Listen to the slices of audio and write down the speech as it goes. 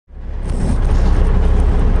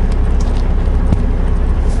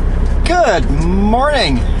Good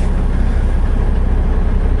morning.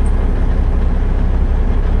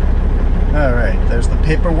 All right, there's the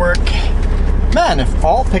paperwork. Man, if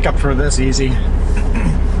all pickups were this easy.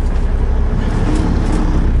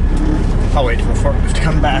 I'll wait for the forklift to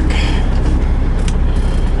come back.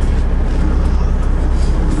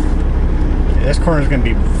 Okay, this corner is going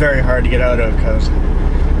to be very hard to get out of because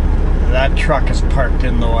that truck is parked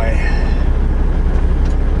in the way.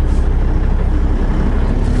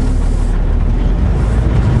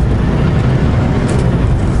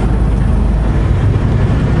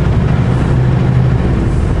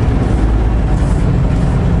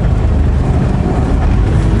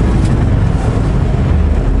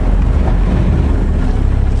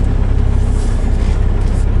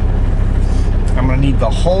 Need the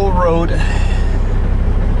whole road and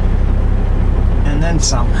then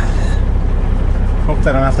some. Hope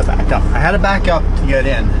that I don't have to back up. I had to back up to get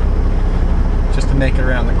in just to make it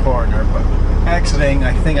around the corner, but exiting,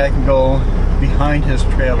 I think I can go behind his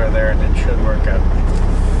trailer there and it should work out.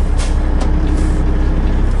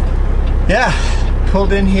 Yeah,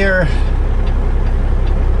 pulled in here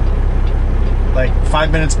like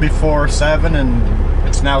 5 minutes before 7 and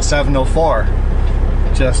it's now 7:04.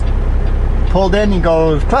 Just pulled in, he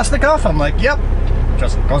goes, Klasnikov? I'm like, yep.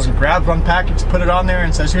 Just goes and grabs one package, put it on there,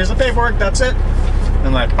 and says, here's the paperwork, that's it.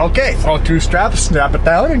 I'm like, okay, throw 2 straps, snap it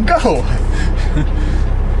down, and go.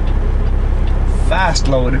 Fast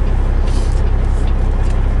load.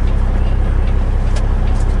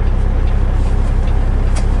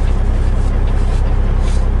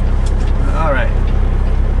 All right.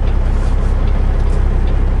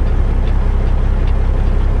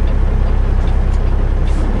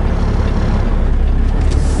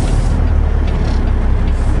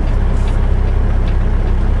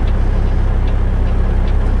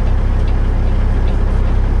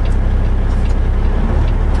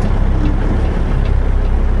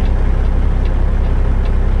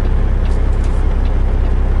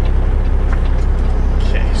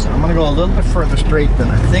 A little bit further straight than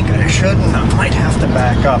I think I should, and I might have to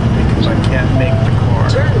back up because I can't make the corner.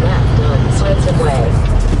 Turn left on Swenson Way.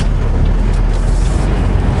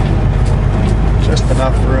 Just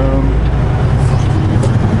enough room.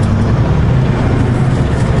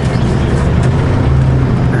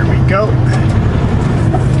 There we go.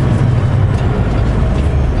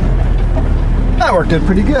 That worked out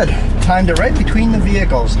pretty good. Timed it right between the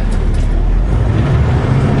vehicles.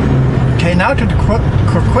 Okay, now to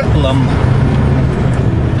Coquitlam,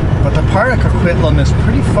 but the part of Coquitlam is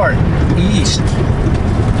pretty far east.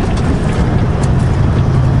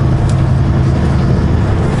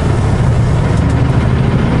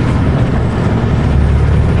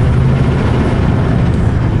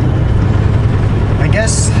 I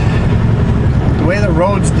guess the way the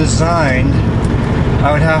road's designed,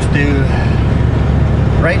 I would have to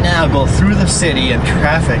right now go through the city and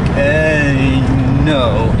traffic,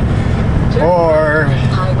 no. Or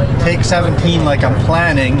take 17 like I'm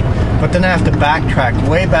planning, but then I have to backtrack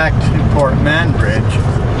way back to Port Manbridge.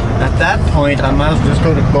 At that point, I might as well just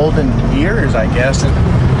go to Golden Ears, I guess.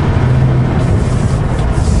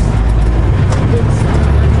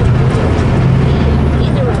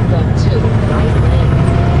 Interrupt them to right lane,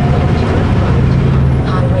 then turn right on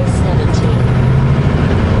Highway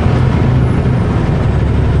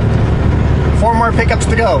 17. 4 more pickups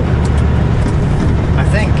to go, I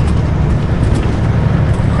think.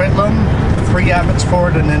 Coquitlam, 3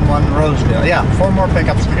 Abbotsford, and then 1 Rosedale. Yeah, 4 more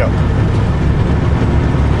pickups to go.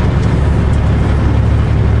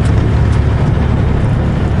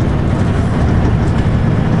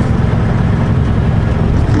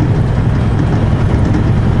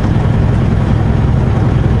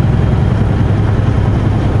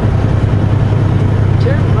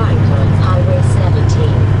 Turn right on Highway 17.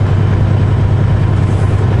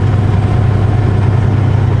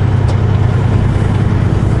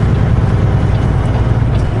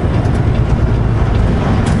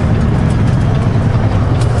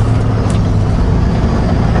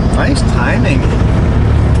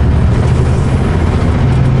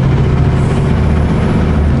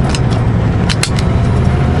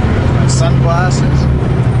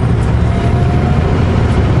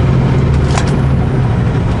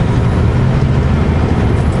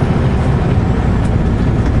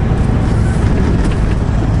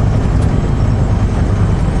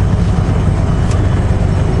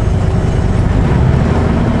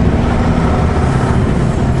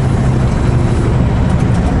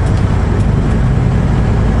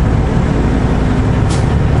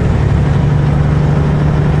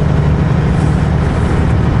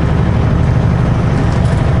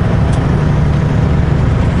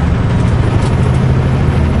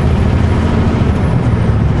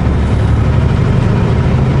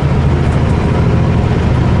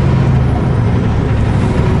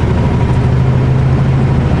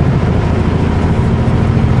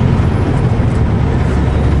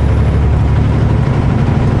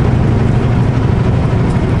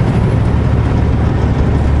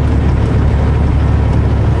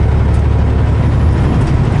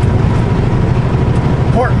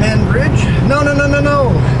 Portman Bridge. No.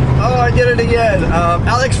 Oh, I did it again.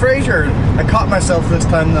 Alex Fraser. I caught myself this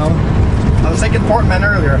time though. I was thinking Portman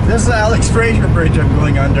earlier. This is Alex Fraser Bridge I'm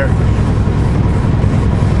going under.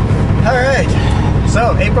 Alright,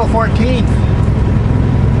 so April 14th.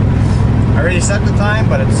 I already set the time,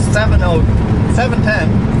 but it's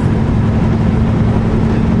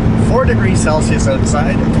 7:10. 4 degrees Celsius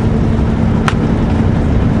outside.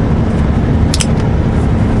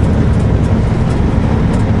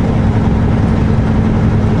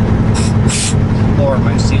 Lower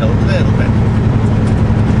my seat a little bit.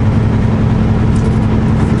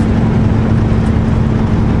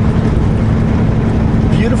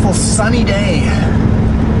 Beautiful sunny day.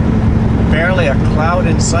 Barely a cloud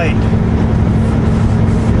in sight.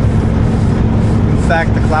 In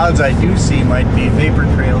fact, the clouds I do see might be vapor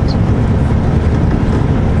trails.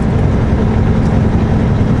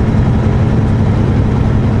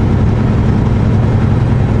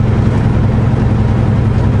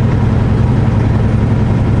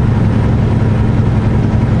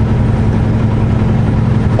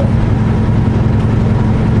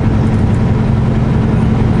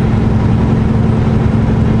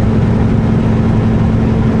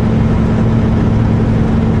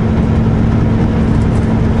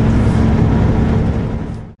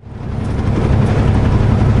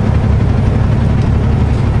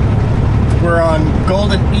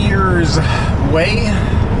 Way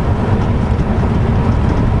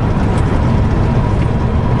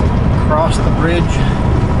across the bridge.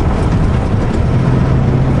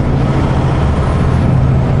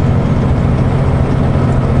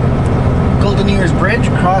 Golden Ears Bridge,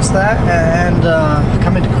 across that, and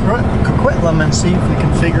come into Coquitlam and see if we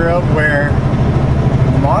can figure out where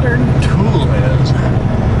Modern Tool is.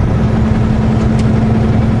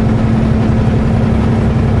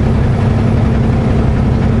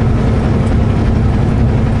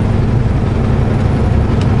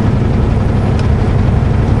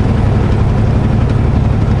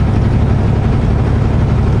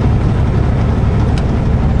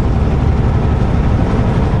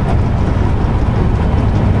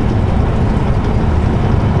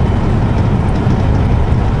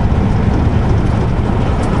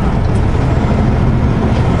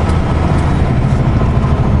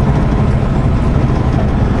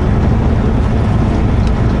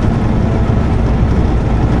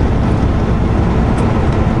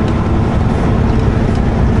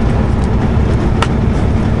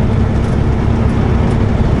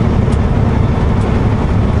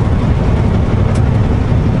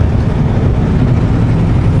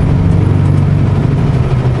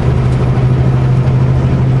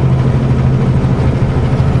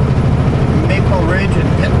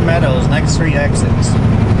 Meadows, next 3 exits.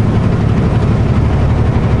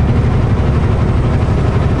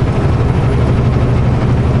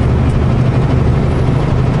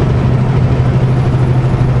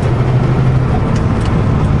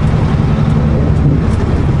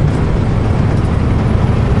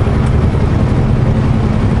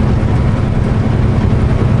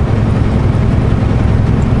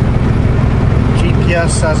 GPS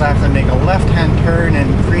says I have to make a left-hand turn in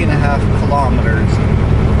 3.5 kilometers.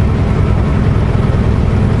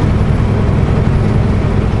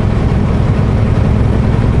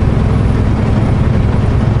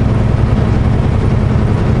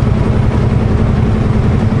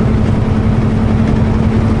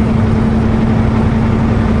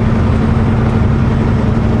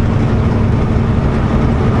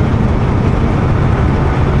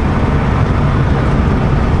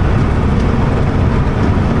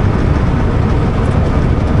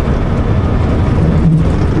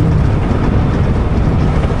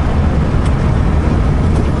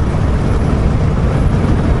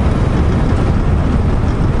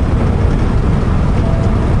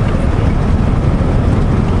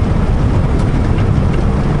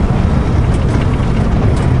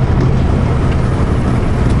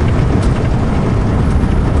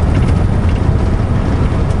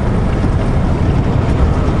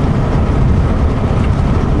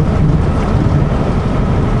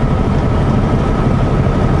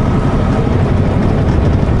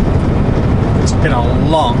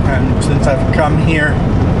 Long time since I've come here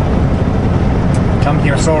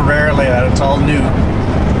so rarely that it's all new.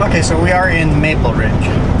 Okay, so we are in Maple Ridge.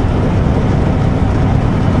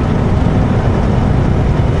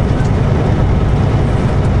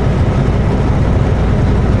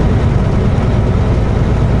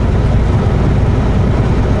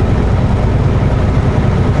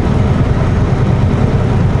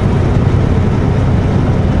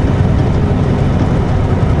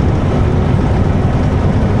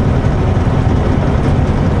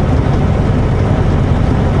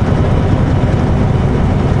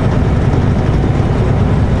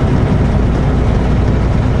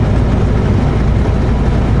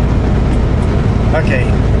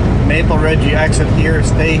 bridge, you exit here,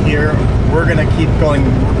 stay here. We're gonna keep going,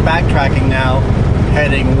 backtracking now,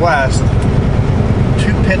 heading west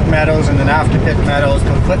to Pitt Meadows, and then after Pitt Meadows,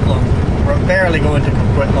 Coquitlam. We're barely going to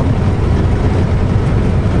Coquitlam.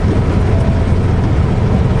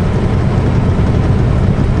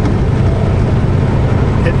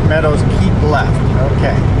 Pitt Meadows, keep left.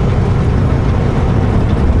 Okay.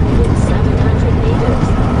 In 700 meters,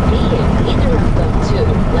 be in either of the 2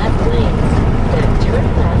 left lanes, then turn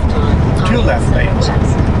left on 2 left lanes.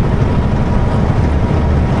 West.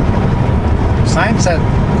 Sign said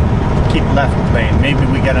keep left lane. Maybe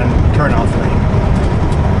we get a turn-off lane.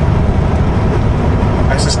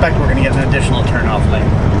 I suspect we're going to get an additional turn-off lane.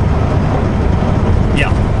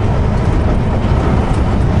 Yeah.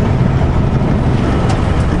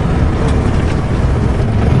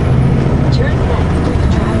 Turn left to the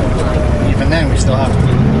traffic light. Even then, we still have to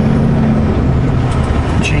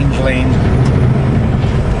change lane.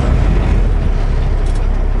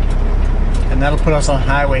 And that'll put us on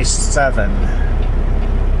Highway 7.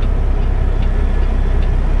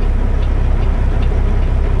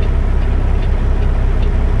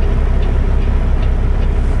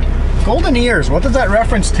 Golden ears, what does that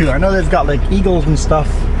reference to? I know they've got like eagles and stuff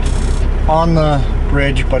on the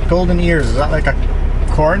bridge, but golden ears, is that like a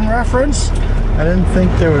corn reference? I didn't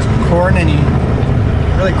think there was corn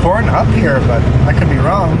really corn up here, but I could be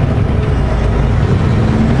wrong.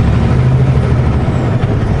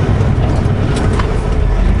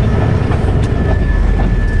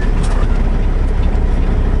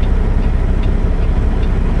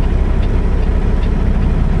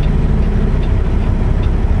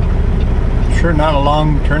 Sure, not a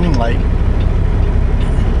long turning light.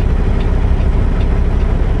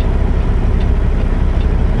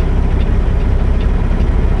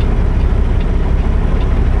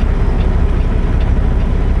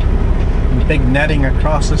 Big netting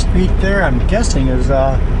across the street there, I'm guessing is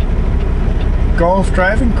a golf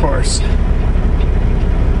driving course.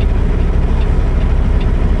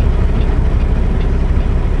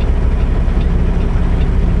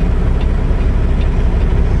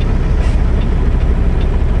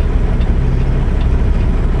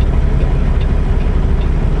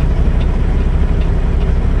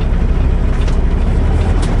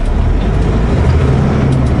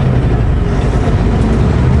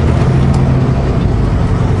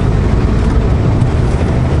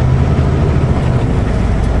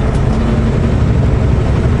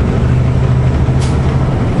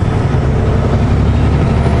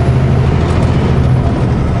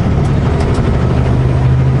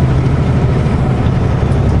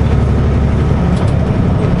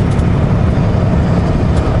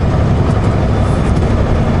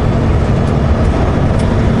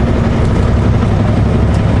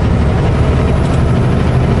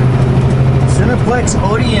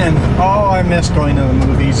 Odeon. Oh, I miss going to the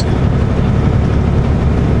movies. In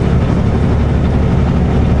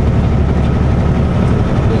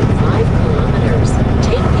 5 kilometers,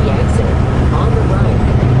 take the exit on the right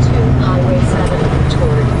to Highway 7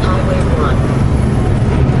 toward Highway 1.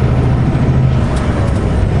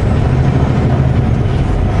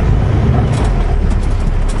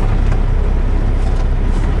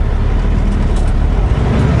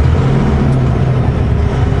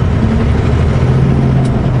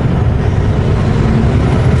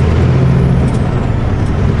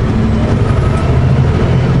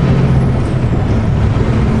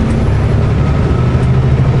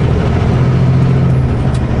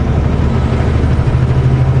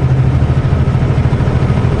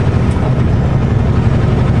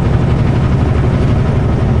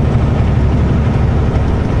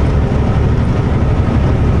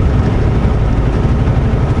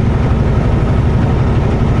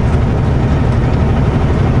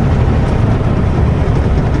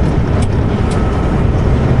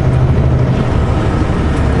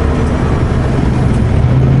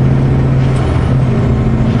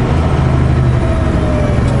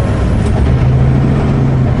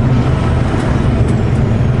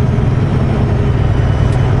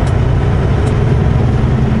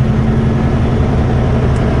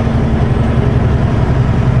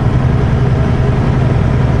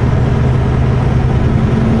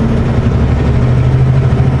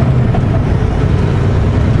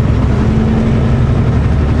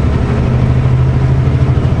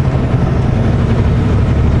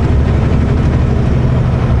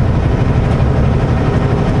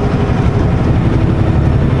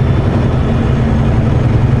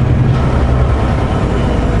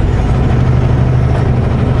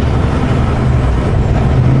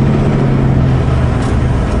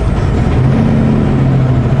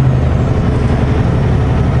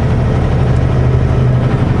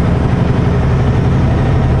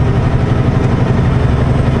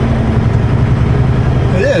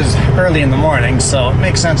 is early in the morning, so it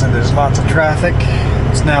makes sense that there's lots of traffic.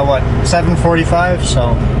 It's now what, 7:45,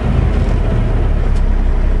 so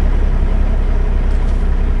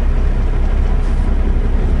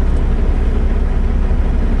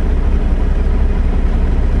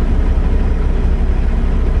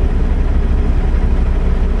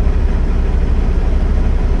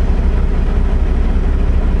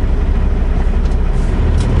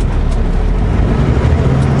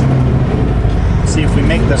see if we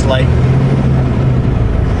make this light.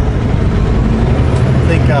 I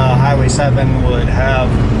think Highway 7 would have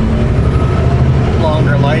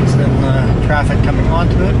longer lights than the traffic coming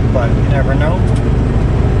onto it, but you never know.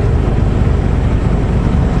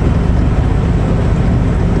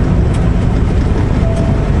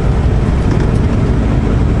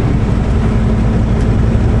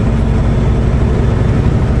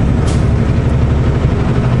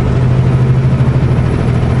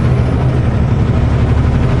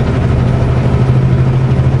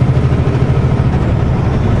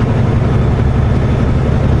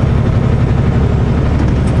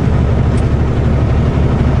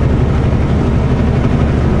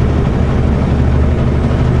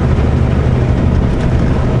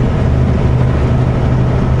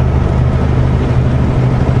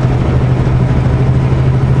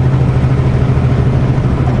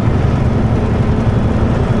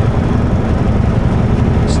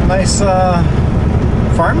 Nice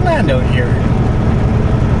farmland out here.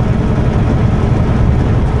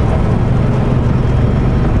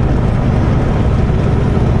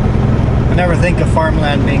 I never think of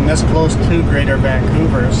farmland being this close to Greater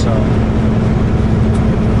Vancouver, so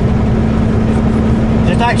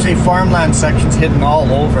there's actually farmland sections hidden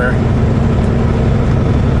all over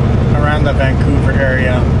around the Vancouver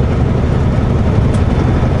area.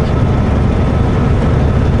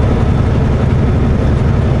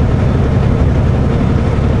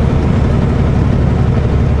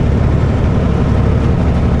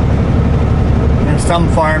 Some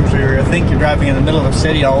farms where you think you're driving in the middle of a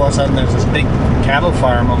city, all of a sudden there's this big cattle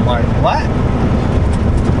farm. I'm like, what?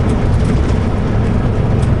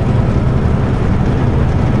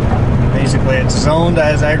 Basically, it's zoned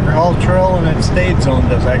as agricultural and it stayed zoned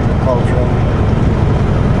as agricultural.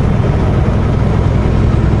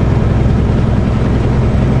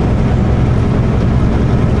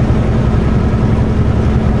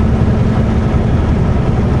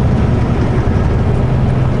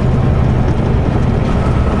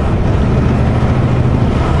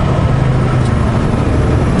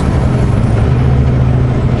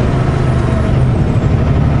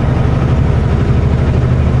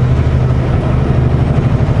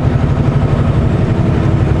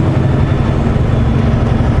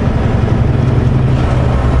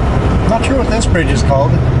 Not sure what this bridge is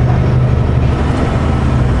called.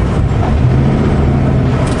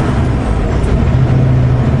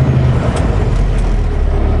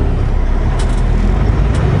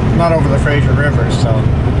 Not over the Fraser River, so.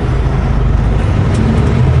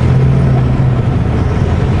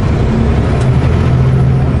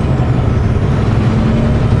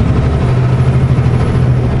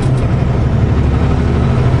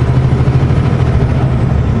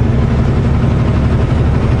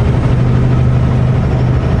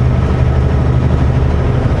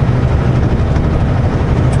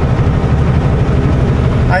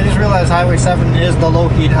 I just realized Highway 7 is the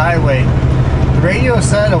low-heat highway. The radio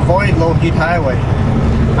said avoid low-heat highway.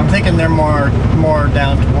 I'm thinking they're more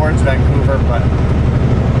down towards Vancouver, but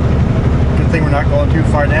good thing we're not going too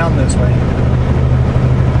far down this way.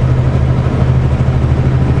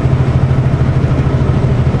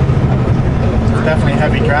 It's definitely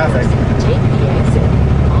heavy traffic. Take the exit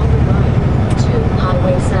on the right to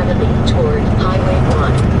Highway 70 toward Highway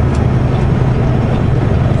 1.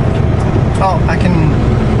 Oh, I can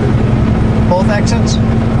both exits?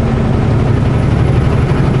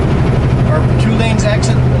 Or 2 lanes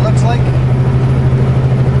exit, it looks like.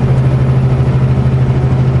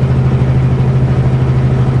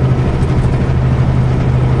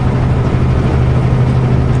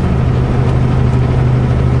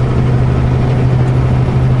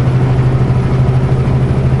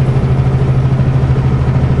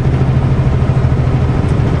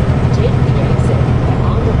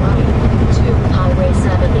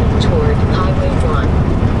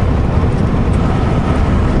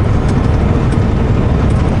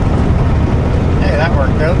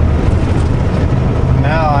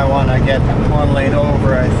 Get 1 lane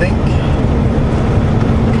over, I think.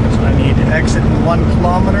 So I need to exit in 1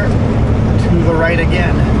 kilometer to the right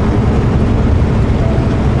again.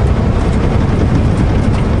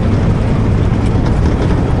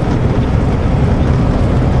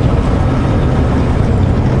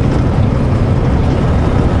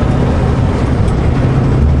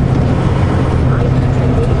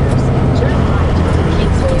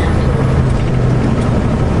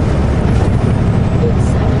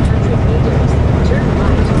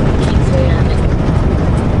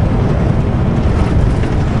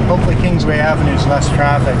 avenues less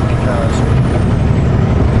traffic because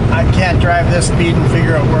I can't drive this speed and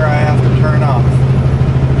figure out where I have to turn off.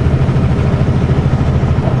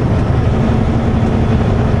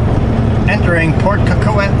 Entering Port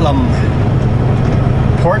Coquitlam.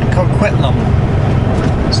 Port Coquitlam.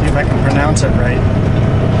 See if I can pronounce it right.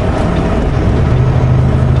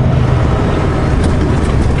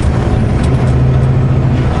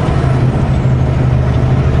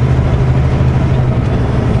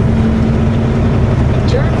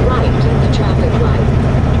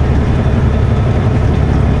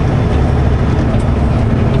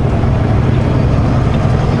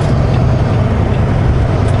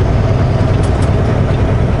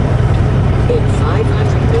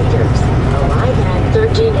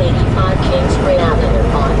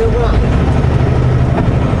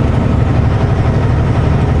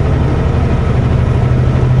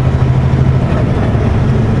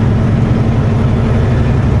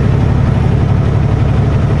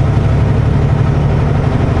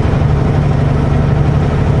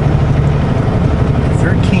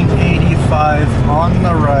 On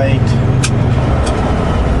the right.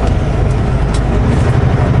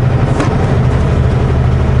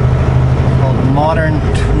 Called Modern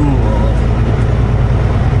Tool.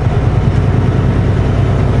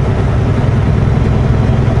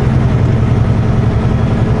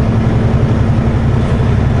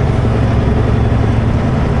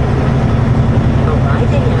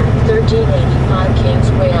 Arriving at 1385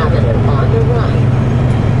 Kingsway Avenue on the right.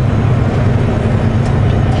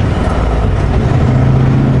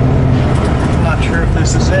 Sure if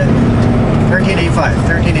this is it.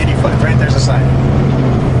 1385, right there's a sign.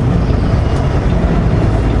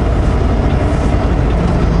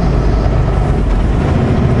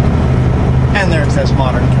 And there it says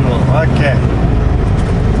Modern Tool. Okay.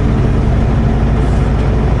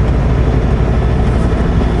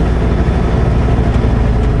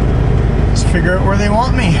 Let's figure out where they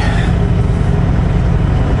want me.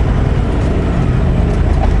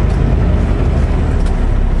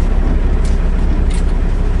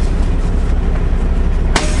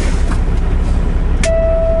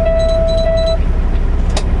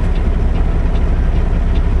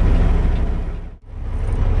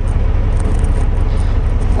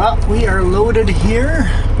 We are loaded here.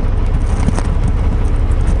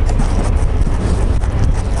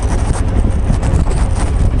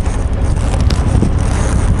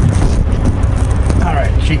 All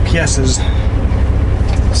right, GPS is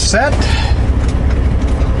set.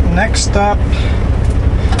 Next stop,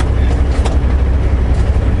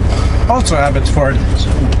 also Abbotsford.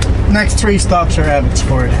 Next 3 stops are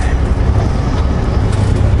Abbotsford.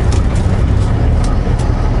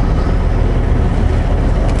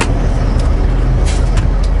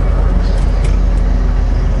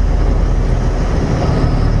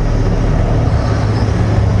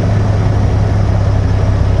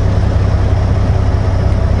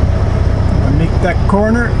 That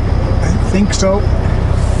corner, I think so.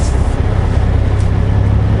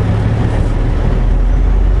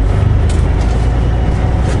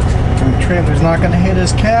 And the trailer's not going to hit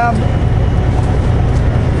his cab.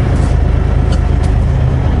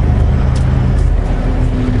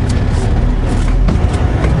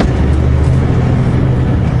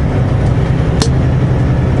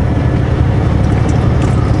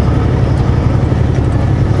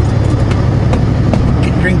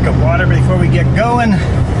 Drink of water before we get going.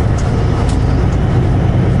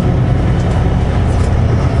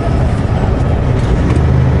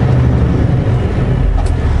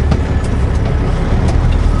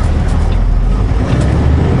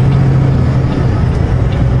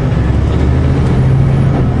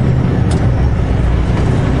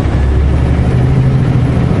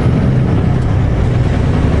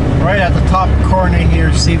 Right at the top corner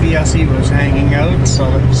here, CVSE was hanging out, so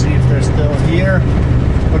let's see if they're still here.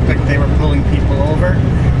 Looked like they were pulling people over.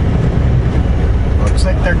 Looks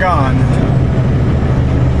like they're gone.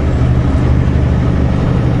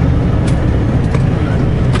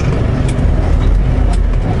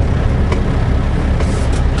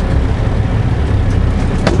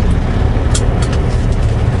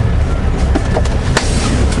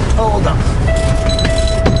 Hold on.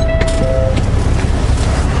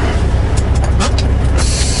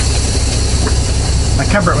 My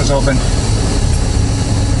cupboard was open.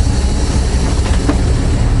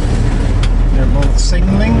 They're both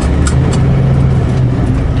signaling.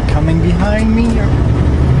 Coming behind me.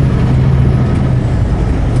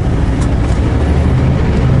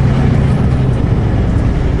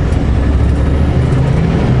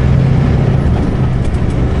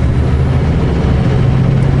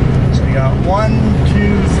 So we got 1,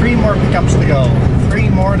 2, 3 more pickups to go. 3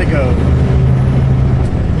 more to go.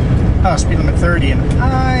 Oh, speed limit 30 and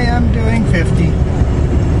I am doing 50.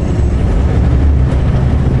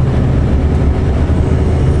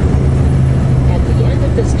 At the end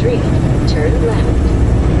of the street, turn left.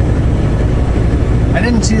 I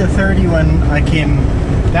didn't see the 30 when I came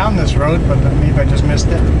down this road, but maybe I just missed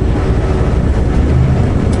it.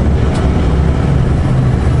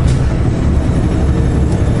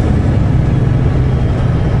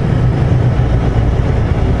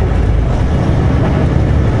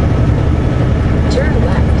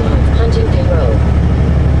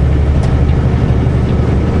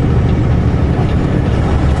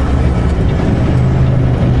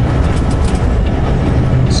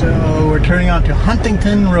 Turning onto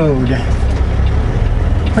Huntington Road.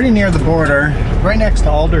 Pretty near the border, right next to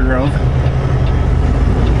Aldergrove.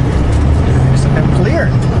 I'm clear.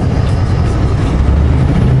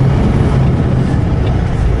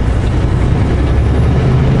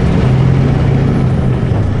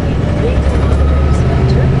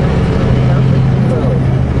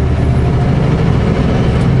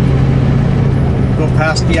 Go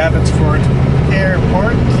past the Abbotsford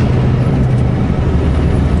Airport.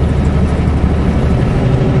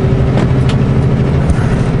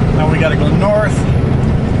 We got to go north,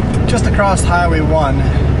 just across Highway 1.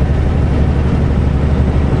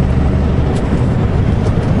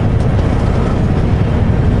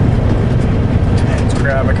 Let's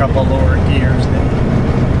grab a couple lower gears then.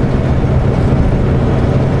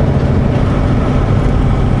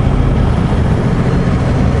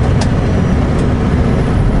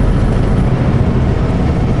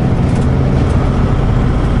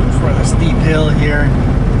 For the steep hill here.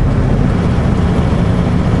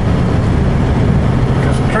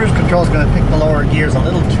 Cruise control is going to pick the lower gears a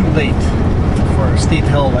little too late for a steep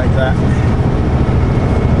hill like that.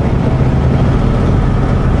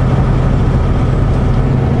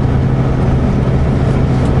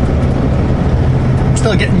 I'm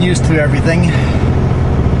still getting used to everything.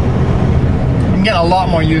 I'm getting a lot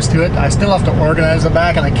more used to it. I still have to organize the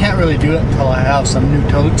back, and I can't really do it until I have some new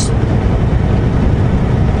totes.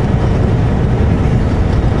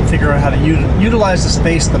 Figure out how to utilize the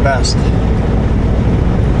space the best.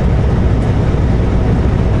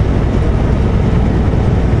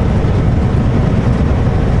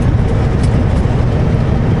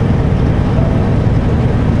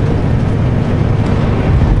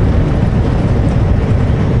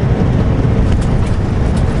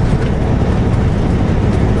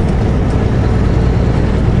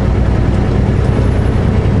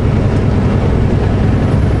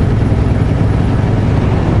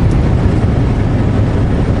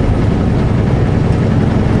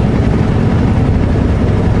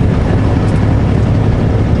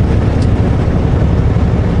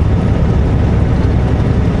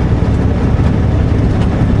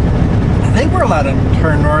 Allowed to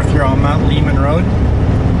turn north here on Mount Lehman Road.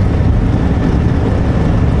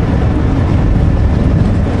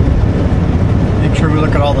 Make sure we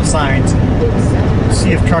look at all the signs,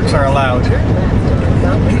 see if trucks are allowed. Turn left on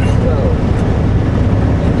Mount Lehman Road.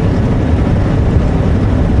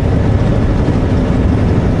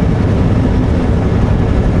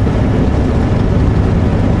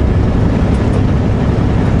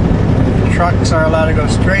 Trucks are allowed to go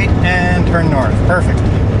straight and turn north. Perfect.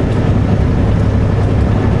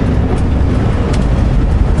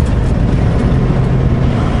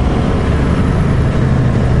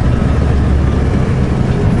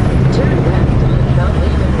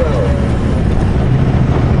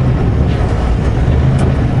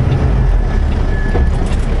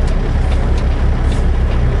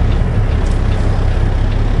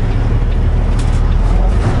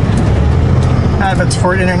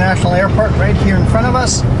 Abbotsford International Airport right here in front of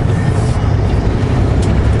us.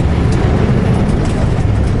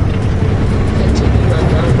 Continue on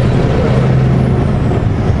Mount Lehman Road.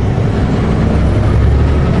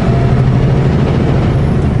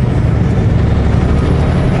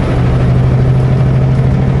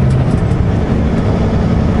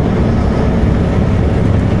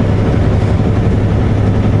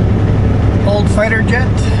 Old fighter jet.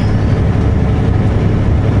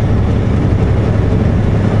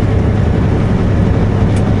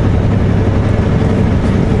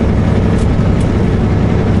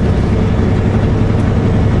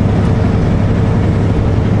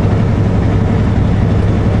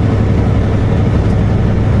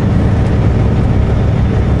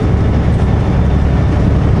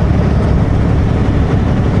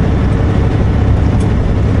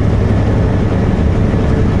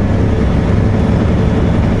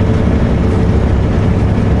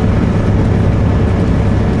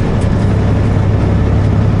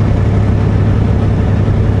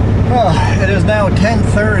 now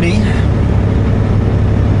 10:30.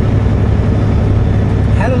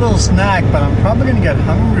 Had a little snack, but I'm probably gonna get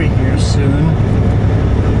hungry here soon.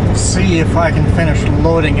 We'll see if I can finish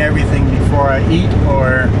loading everything before I eat,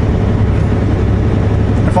 or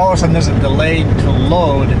if all of a sudden there's a delay to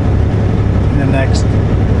load in the next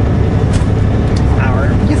hour.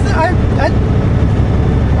 You think I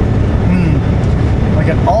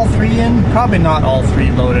get all three in? Probably not all three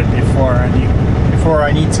loaded before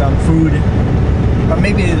I need some food. But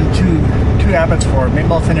maybe two Abbotsford. Maybe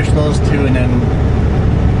I'll finish those two and then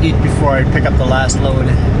eat before I pick up the last load.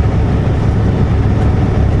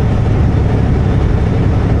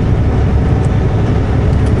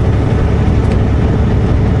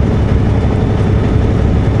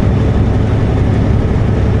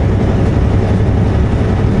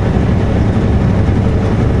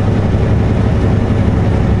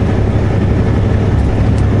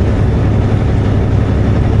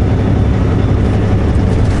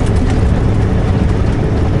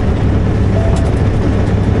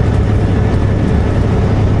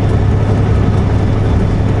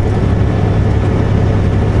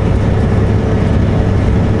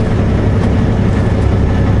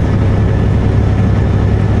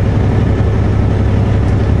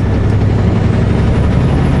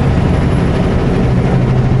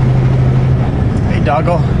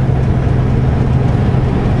 Doggo.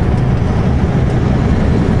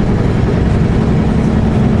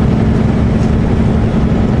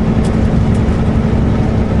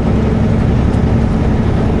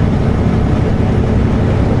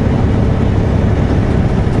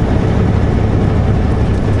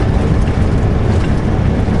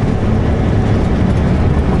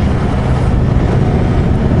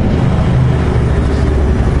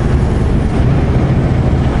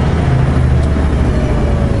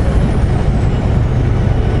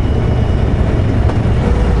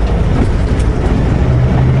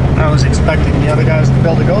 Expecting the other guys to be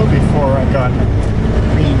able to go before I got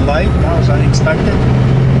green light. That was unexpected.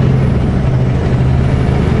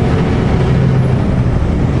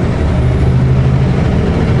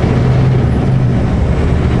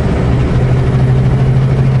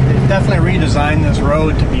 They've definitely redesigned this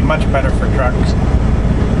road to be much better for trucks.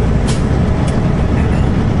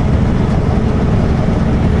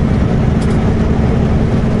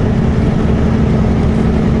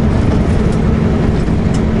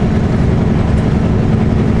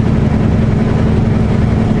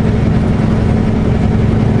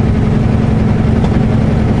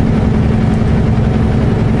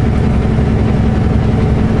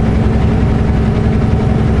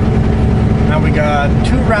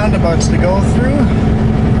 Two roundabouts to go through,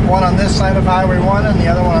 one on this side of Highway 1 and the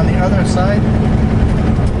other one on the other side.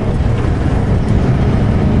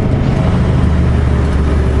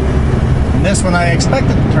 And this one I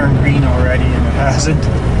expected to turn green already and it hasn't.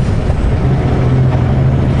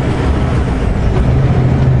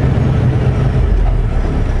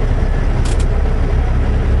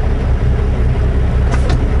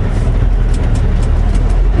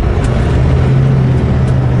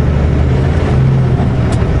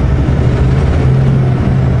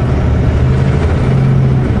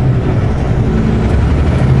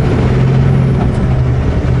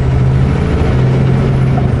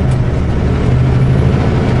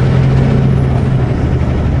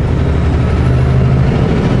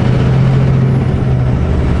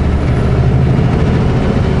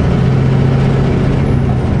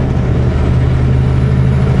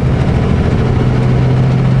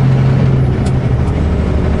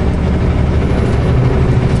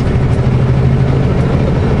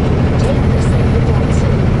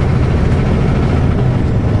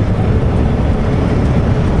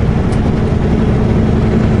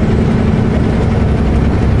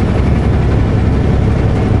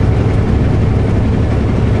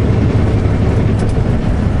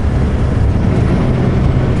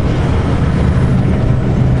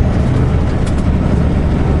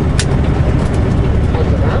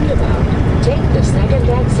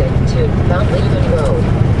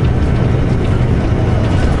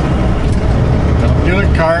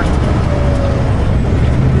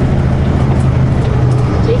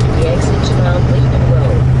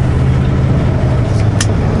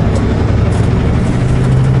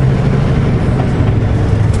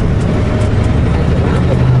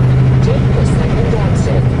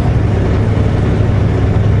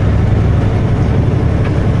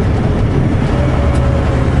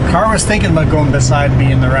 I was thinking about going beside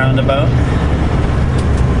me in the roundabout.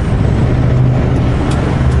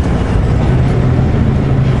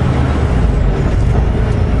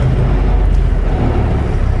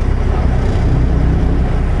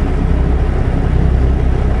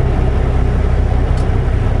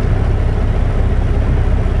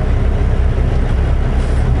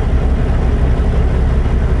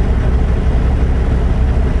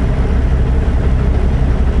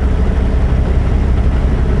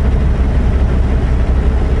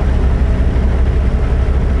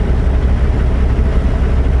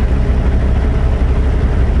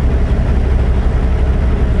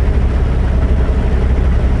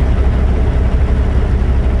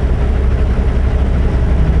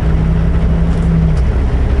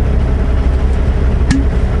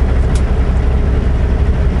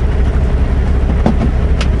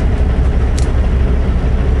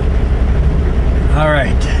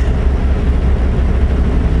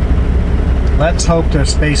 let's hope there's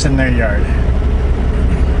space in their yard.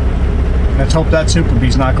 Let's hope that Super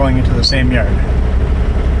Bee's not going into the same yard.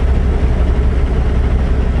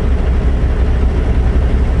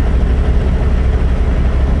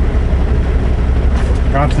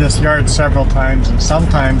 Gone to this yard several times, and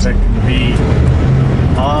sometimes it can be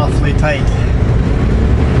awfully tight.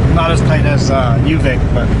 Not as tight as UVic,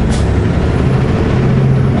 but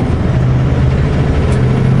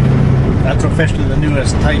that's officially the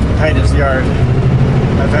newest, tightest yard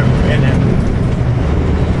I've ever been in.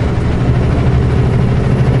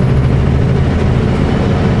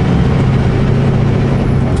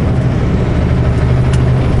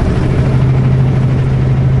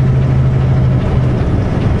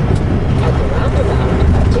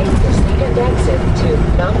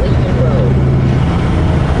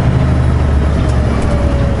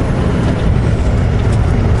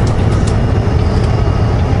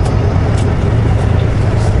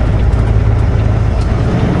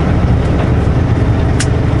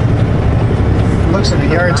 The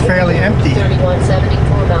yard's fairly empty.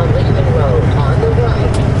 3174 Mount Lehman Road on the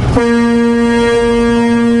right.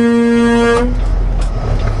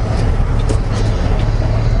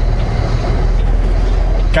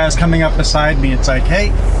 Guy's coming up beside me. It's like,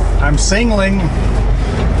 hey, I'm singling.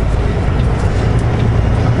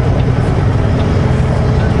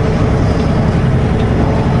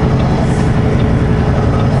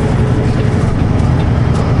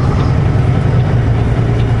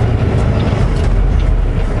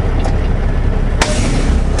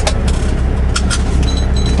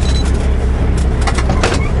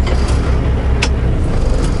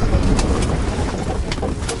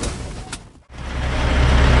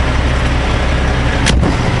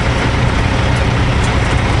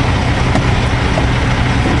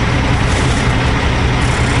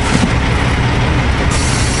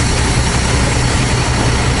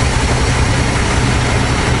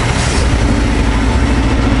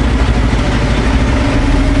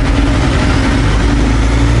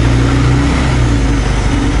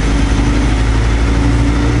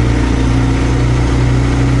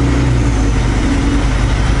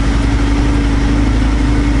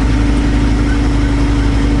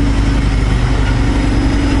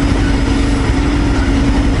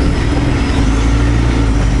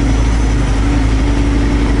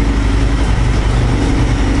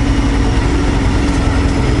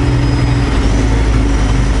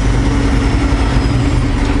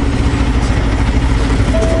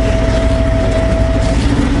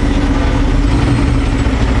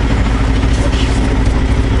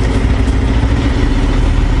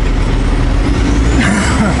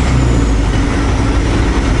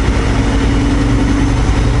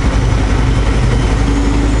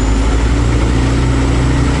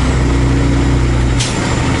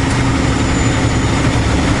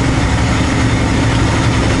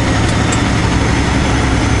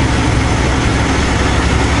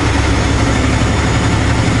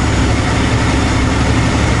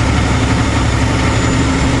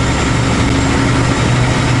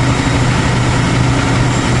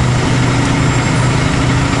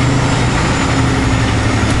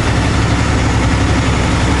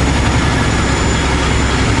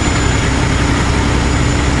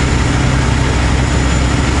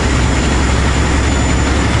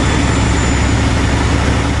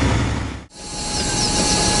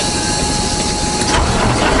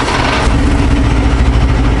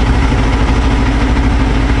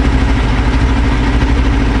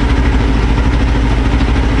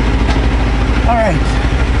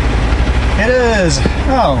 It is,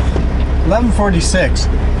 11:46.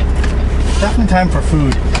 Definitely time for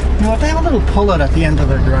food. You know what, they have a little pull out at the end of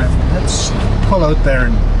their driveway. Let's pull out there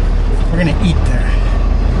and we're gonna eat there.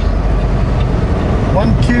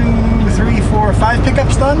 1, 2, 3, 4, 5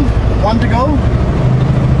 pickups done. 1 to go.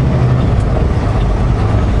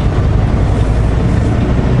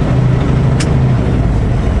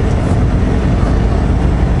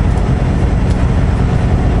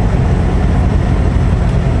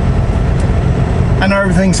 I know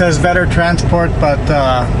everything says Vetter Transport, but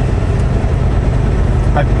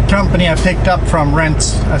a company I picked up from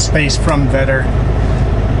rents a space from Vetter.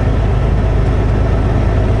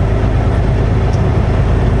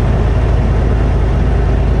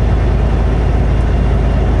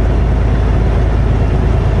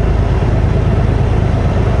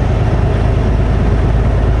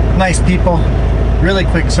 Nice people, really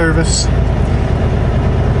quick service.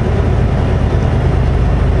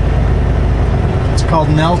 Called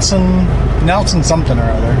Nelson something or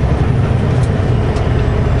other.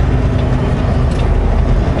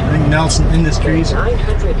 I think Nelson Industries.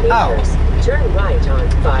 900 meters. Turn right on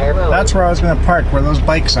Fire Road. That's where I was going to park, where those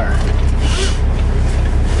bikes are.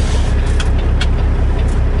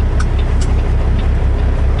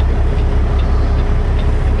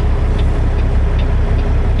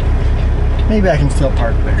 Maybe I can still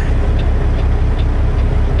park there.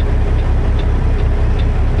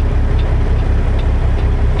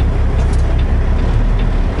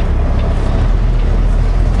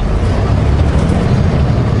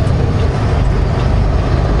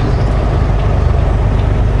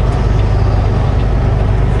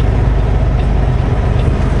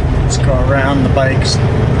 Let's go around the bikes.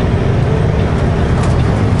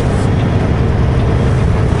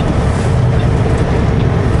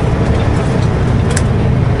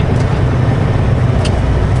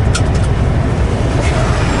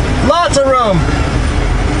 Lots of room.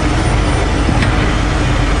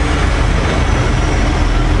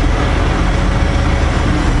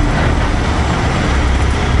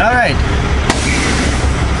 All right.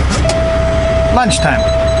 Lunchtime.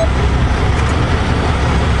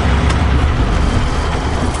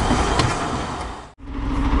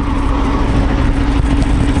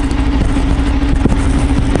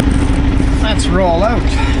 Let's roll out.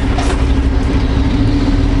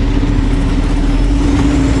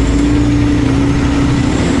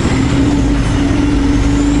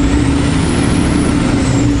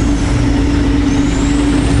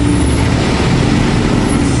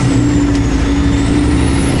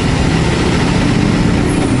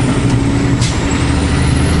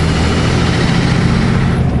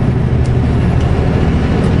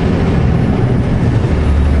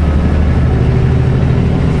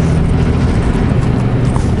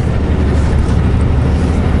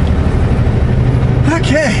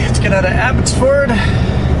 Okay, let's get out of Abbotsford.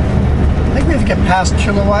 I think we have to get past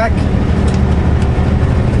Chilliwack.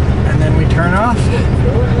 And then we turn off. 400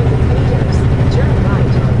 meters, turn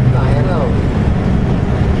right on Idaho.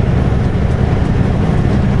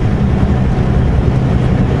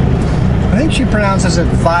 I think she pronounces it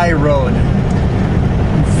Vi Road.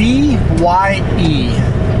 V-Y-E.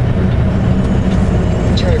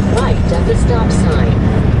 Turn right at the stop sign.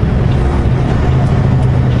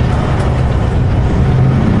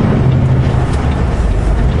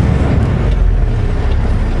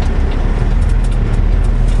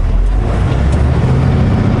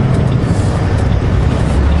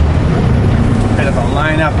 Bit of a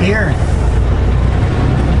line up here.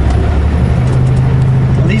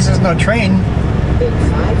 At least there's no train. In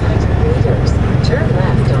 500 meters, turn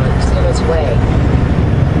left on Meadows Way.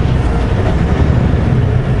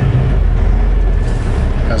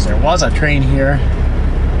 Because there was a train here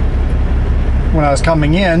when I was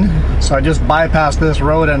coming in, so I just bypassed this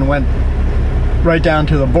road and went right down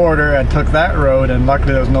to the border and took that road, and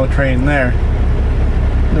luckily there was no train there.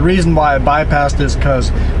 The reason why I bypassed is because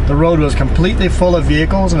the road was completely full of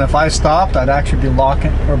vehicles, and if I stopped I'd actually be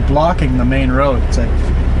blocking the main road. It's like,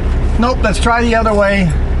 nope, let's try the other way.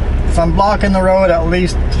 If I'm blocking the road, at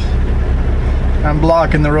least I'm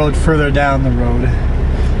blocking the road further down the road.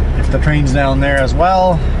 If the train's down there as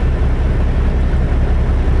well,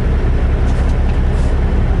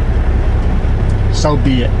 so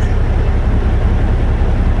be it.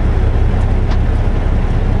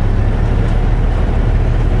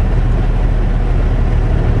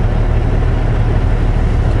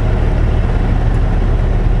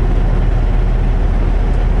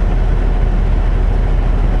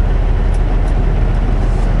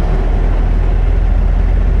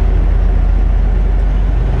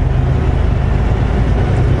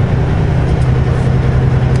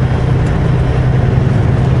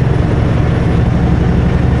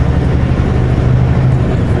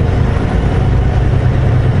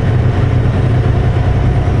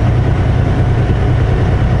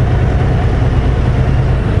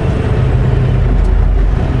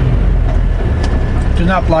 Do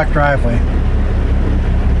not block driveway.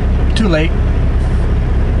 Too late.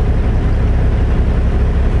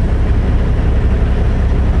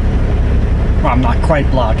 Well, I'm not quite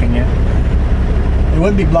blocking it. It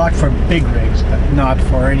would be blocked for big rigs, but not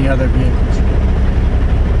for any other vehicles.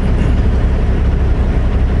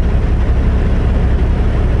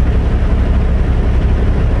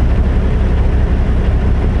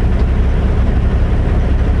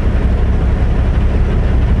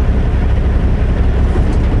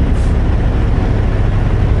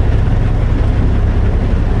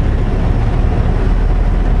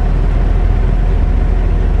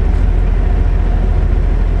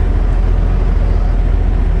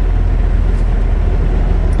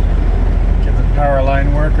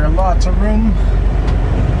 Lots of room.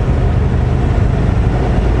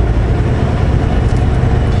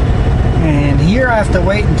 And here I have to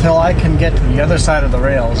wait until I can get to the other side of the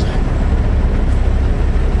rails.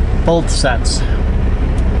 Both sets.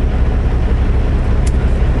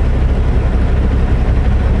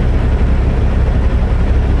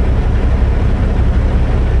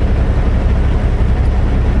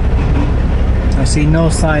 I see no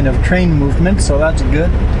sign of train movement, so that's good.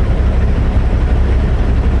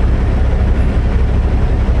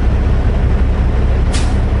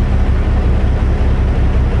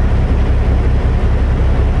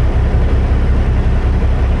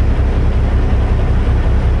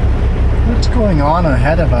 What's going on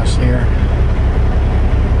ahead of us here?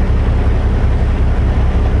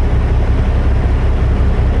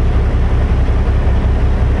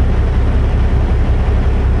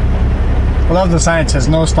 I love the sign. It says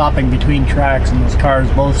no stopping between tracks, and those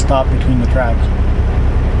cars both stop between the tracks.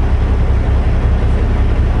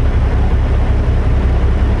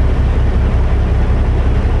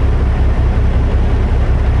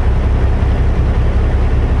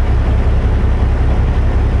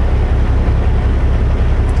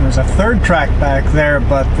 There's a third track back there,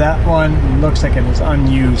 but that one looks like it is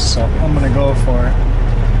unused, so I'm going to go for it.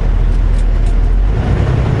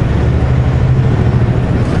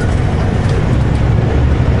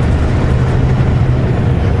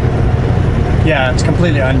 Yeah, it's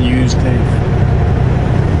completely unused. They've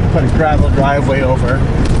put a gravel driveway over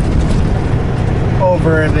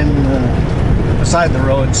it in beside the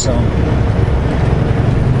road, so.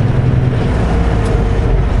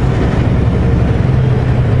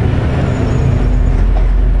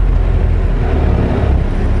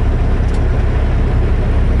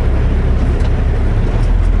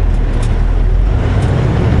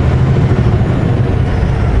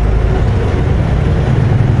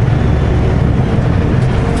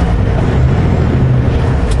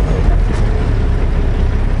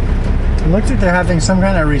 It looks like they're having some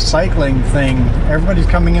kind of recycling thing. Everybody's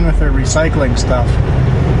coming in with their recycling stuff.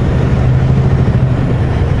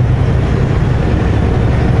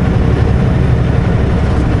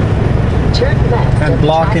 Turn left And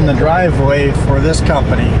blocking the driveway for this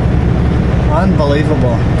company.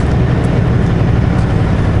 Unbelievable.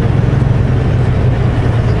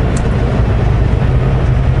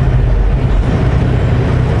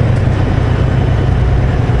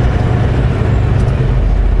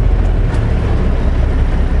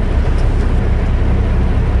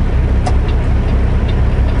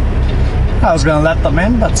 I was going to let them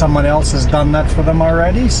in, but someone else has done that for them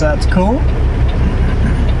already, so that's cool.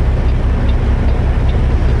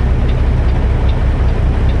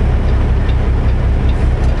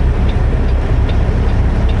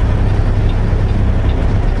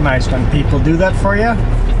 Nice when people do that for you.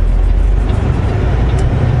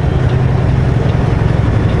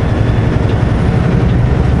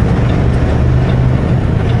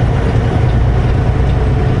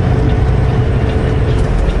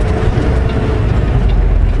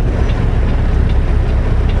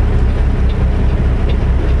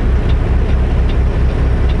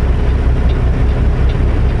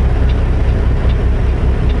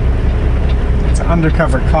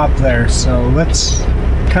 Undercover cop there, so let's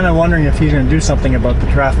kind of wondering if he's going to do something about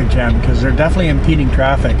the traffic jam, because they're definitely impeding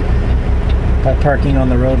traffic by parking on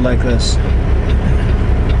the road like this.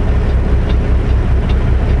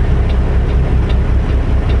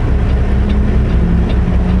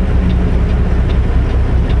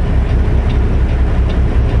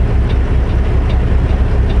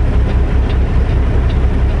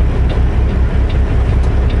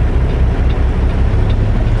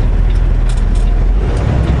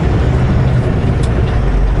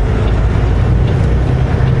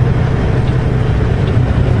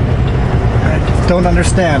 Don't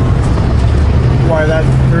understand why that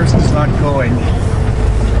person's not going.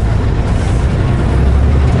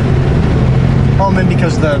 Oh, maybe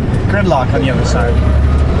because the gridlock on the other side.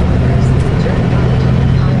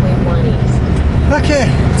 Okay,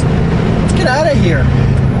 let's get out of here.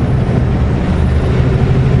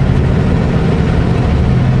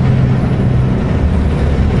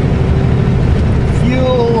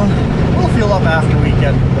 We'll fuel up after we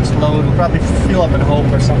get this load. We'll probably fuel up in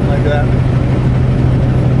Hope or something like that.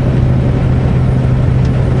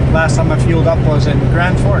 Last time I fueled up was in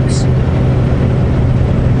Grand Forks.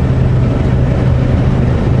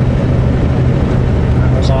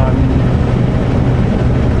 That was on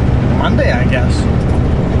Monday, I guess.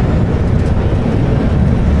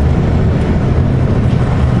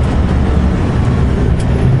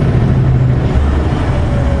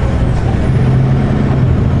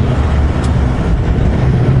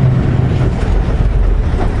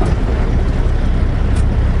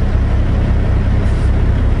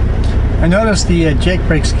 I noticed the Jake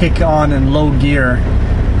brakes kick on in low gear.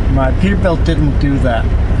 My Peterbilt didn't do that.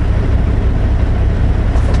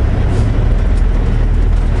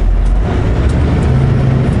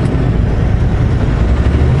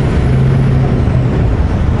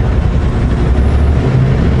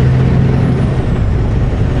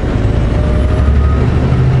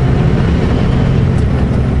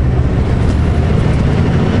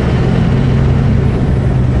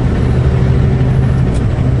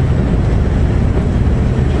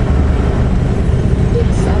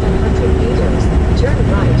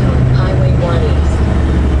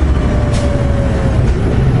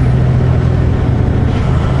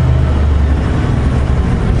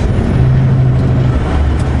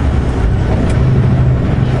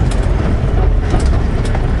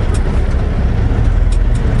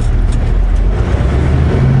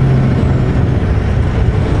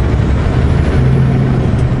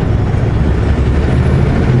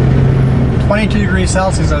 degrees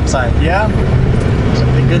Celsius outside. Yeah, it's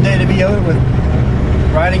a good day to be out with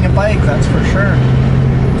riding a bike, that's for sure.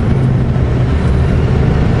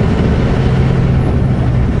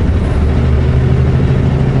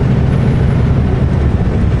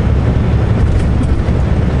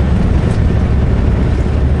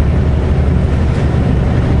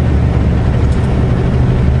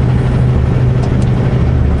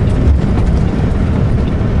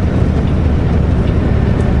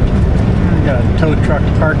 Tow truck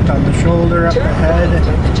parked on the shoulder up ahead.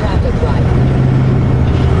 Turn traffic right.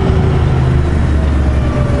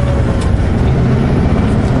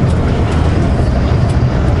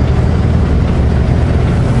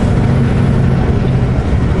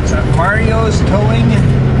 Is that Mario's towing?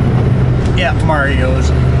 Yeah, Mario's.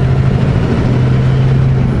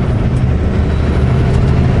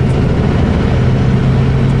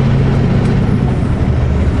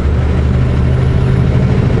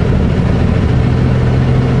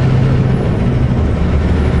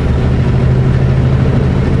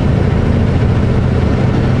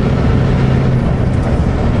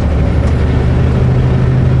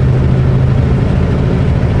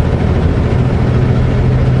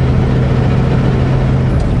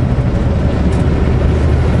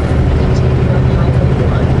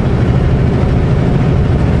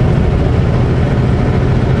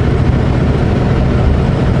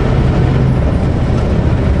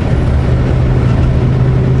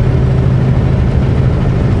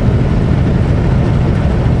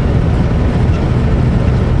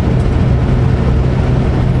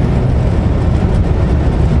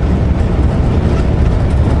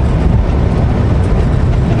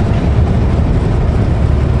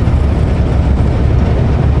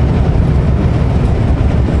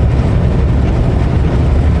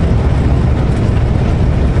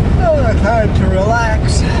 Time to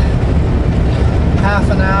relax.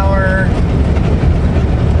 Half an hour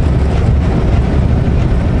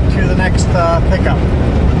to the next pickup.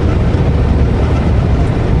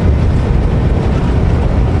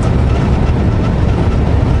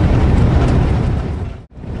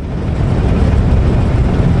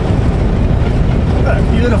 What a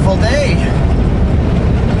beautiful day.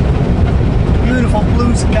 Beautiful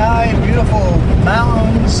blue sky, beautiful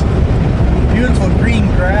mountains, beautiful green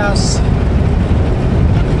grass.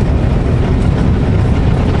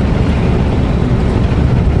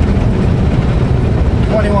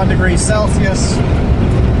 21 degrees Celsius.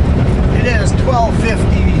 It is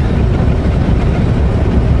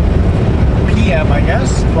 12:50 p.m. I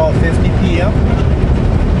guess, 12:50 p.m.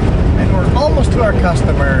 And we're almost to our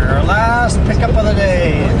customer, our last pickup of the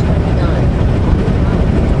day.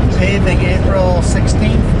 Paving April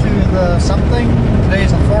 16th to the something.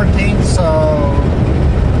 Today's the 14th, so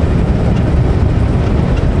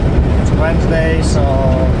it's Wednesday, so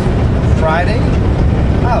Friday.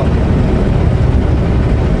 Oh.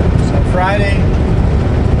 Friday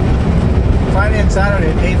and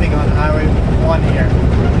Saturday paving on Highway 1 here.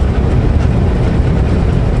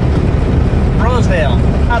 Rosedale,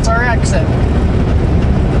 that's our exit.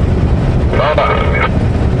 Bubba.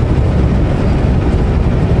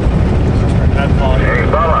 That volume. Hey,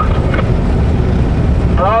 Bubba.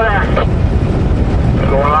 Hello there. What's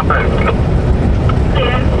going on?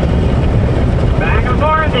 Yeah. Back and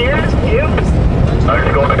forth here. You? I'm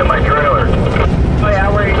just going to my trailer. Oh yeah,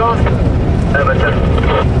 where are you going? Edmonton.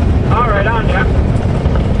 All right, on, Jeff.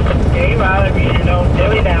 Okay, well, if you don't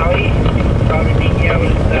dilly-dally, probably meet you out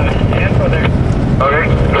with Info there. Okay.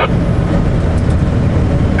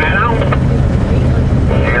 Right on.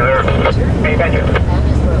 See you there. Hey, betcha.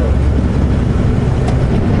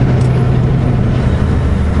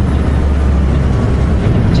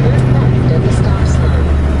 Turn left at the stop sign.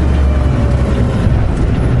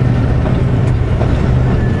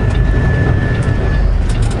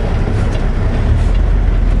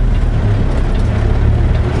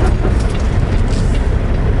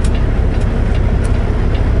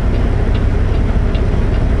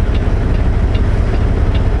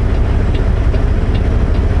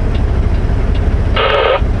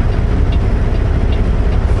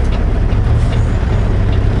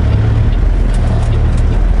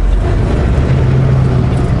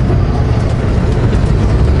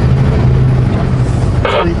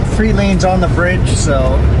 Three lanes on the bridge,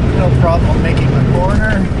 so no problem making the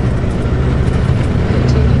corner.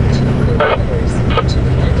 Continue 2 kilometers to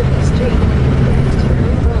the end of the street.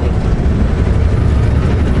 Turn right.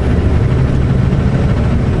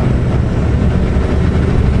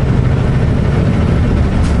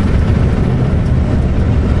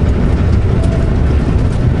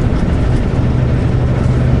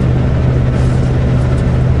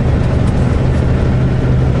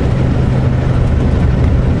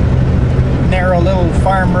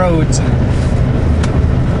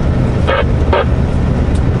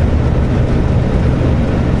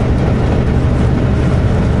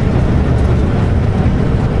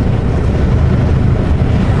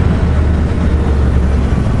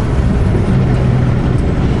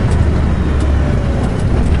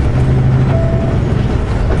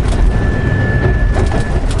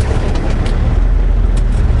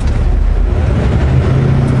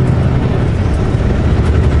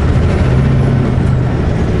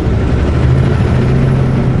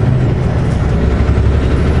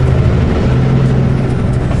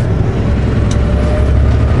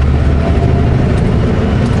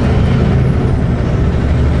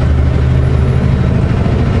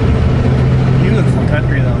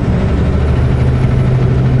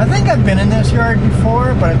 Yard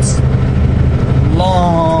before, but it's a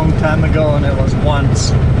long time ago, and it was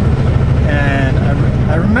once. And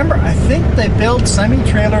I remember, I think they build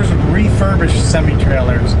semi-trailers, refurbished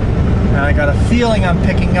semi-trailers, and I got a feeling I'm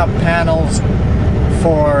picking up panels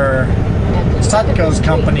for Sutco's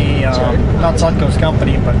company, not Sutco's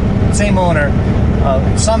company, but same owner,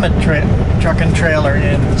 Summit Truck and Trailer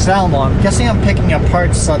in Salmo. I'm guessing I'm picking up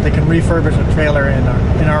parts so that they can refurbish a trailer in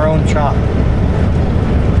our own shop.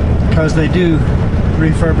 Because they do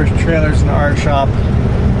refurbish trailers in our shop.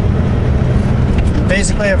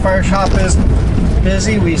 Basically, if our shop is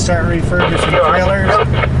busy, we start refurbishing trailers.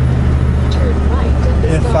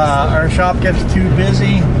 If our shop gets too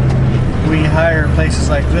busy, we hire places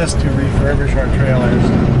like this to refurbish our trailers.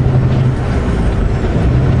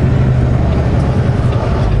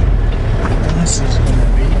 This is going to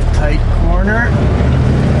be a tight corner.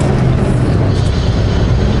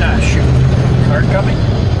 Ah, shoot. Car coming.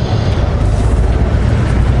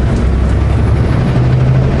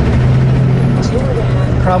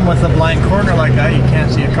 Problem with a blind corner like that, you can't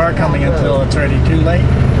see a car coming until it's already too late.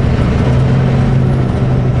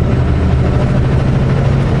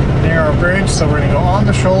 Narrow bridge, so we're going to go on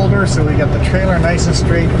the shoulder so we get the trailer nice and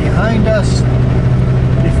straight behind us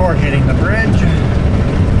before hitting the bridge.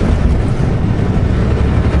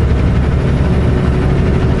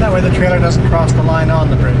 That way the trailer doesn't cross the line on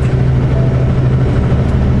the bridge.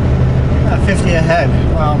 50 ahead.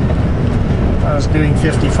 Well, I was doing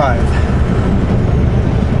 55.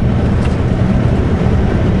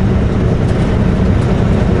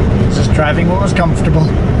 Just driving what was comfortable.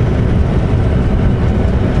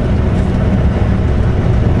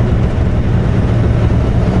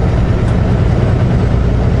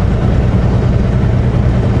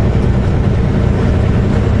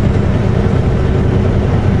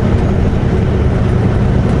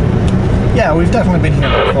 Yeah, we've definitely been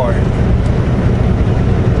here before.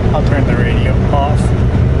 I'll turn the radio off.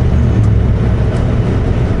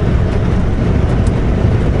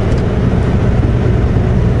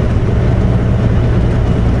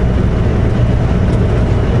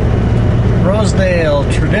 Rosedale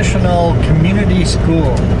Traditional Community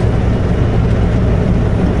School.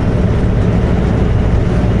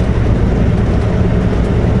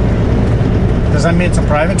 Does that mean it's a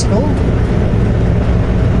private school?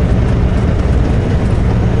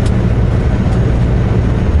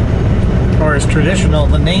 Or is traditional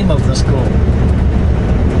the name of the school?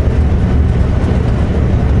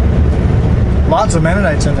 Lots of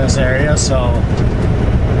Mennonites in this area, so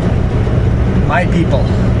my people.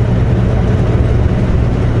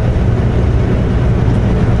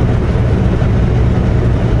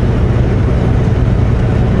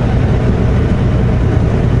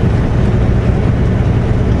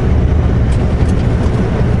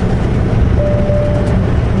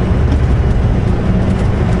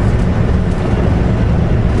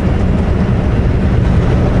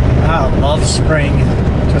 Spring,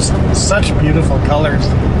 just such beautiful colors.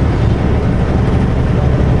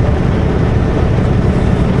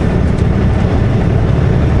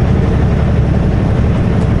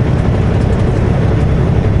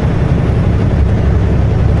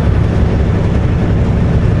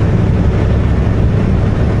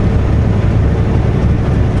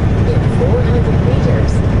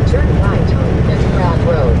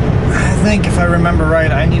 I think if I remember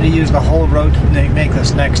right, I need to use the whole road to make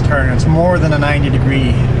this next turn. It's more than a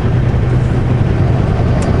 90-degree.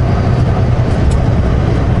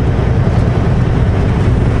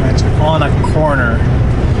 It's on a corner.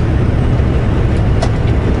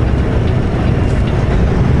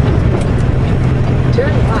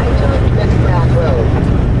 Turn right on Meadows Road.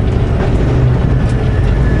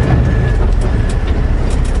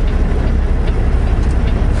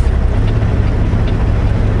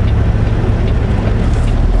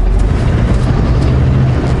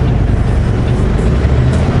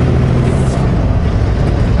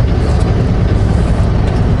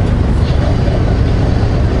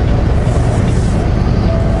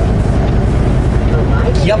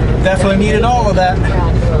 Definitely needed all of that.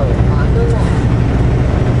 Bravo on the left.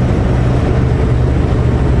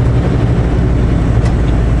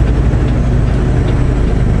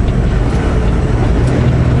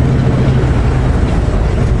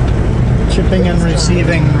 Shipping and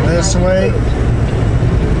receiving this way.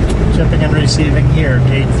 Shipping and receiving here,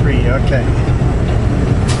 gate 3, okay.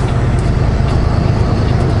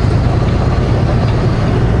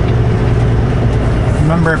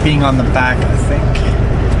 Remember it being on the back, I think.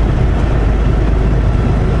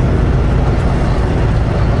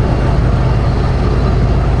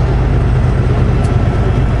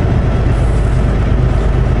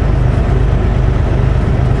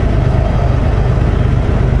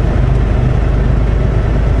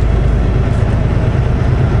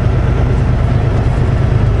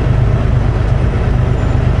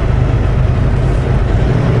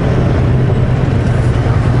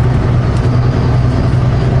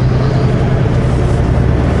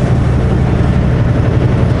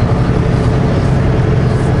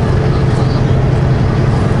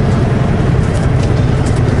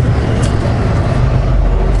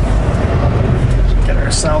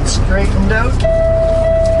 Straightened out.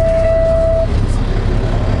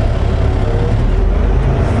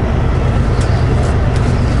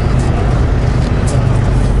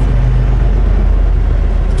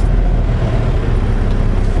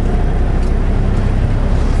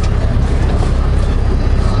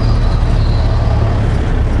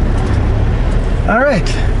 All right,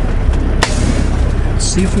 let's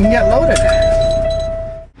see if we can get loaded.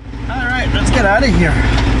 All right, let's get out of here.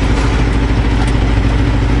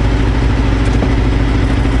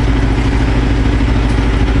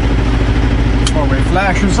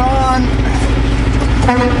 Flashers on.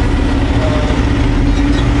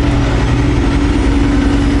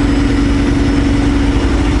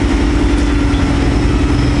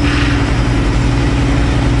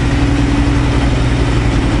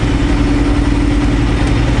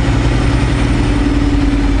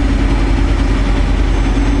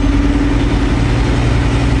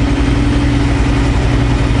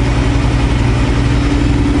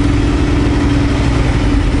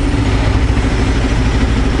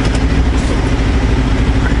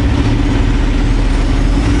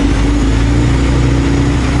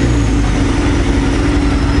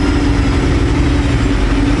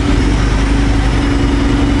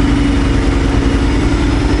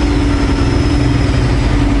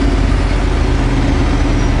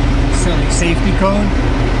 Safety code.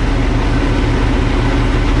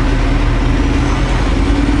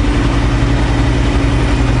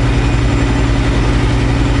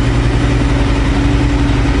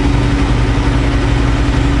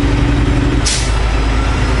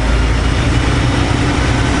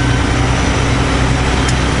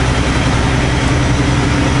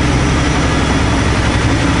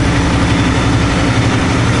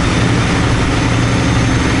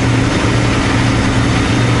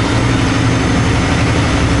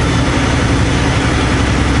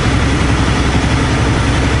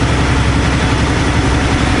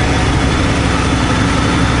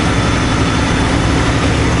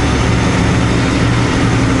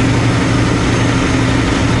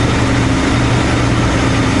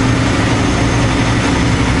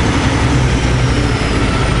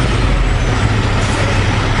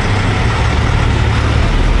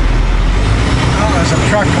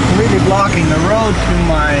 Truck completely blocking the road to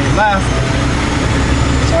my left,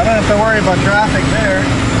 so I don't have to worry about traffic there.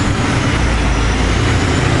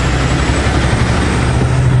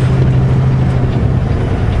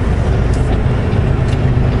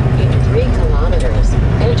 In 3 kilometers,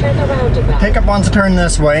 enter the roundabout. Pickup wants to turn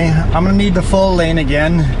this way. I'm going to need the full lane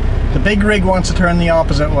again. The big rig wants to turn the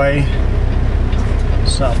opposite way,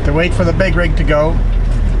 so I have to wait for the big rig to go.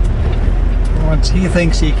 Once he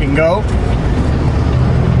thinks he can go,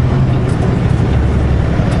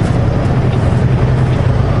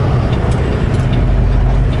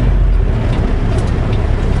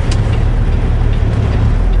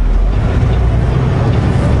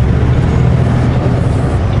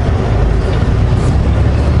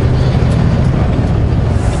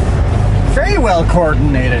 well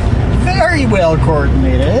coordinated, very well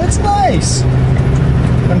coordinated. It's nice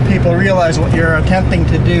when people realize what you're attempting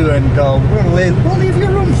to do and go, we'll leave you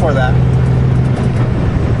room for that.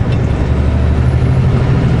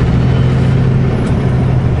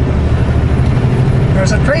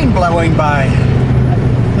 There's a train blowing by.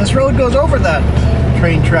 This road goes over that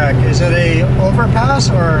train track. Is it a overpass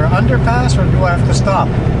or underpass, or do I have to stop?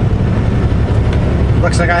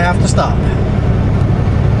 Looks like I have to stop.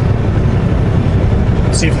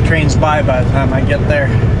 See if the train's by the time I get there.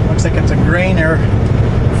 Looks like it's a grainer,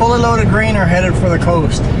 fully loaded grainer headed for the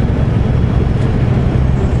coast.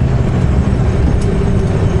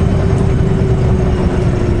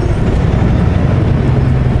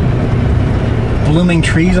 blooming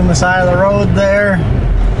trees on the side of the road there.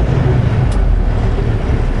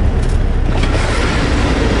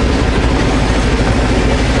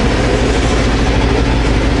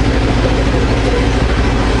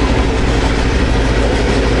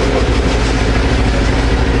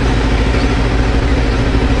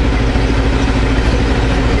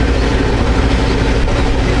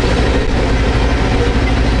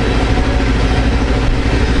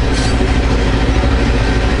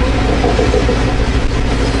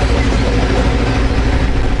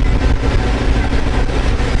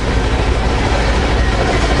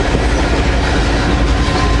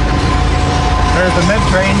 There's the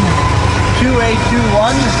mid-train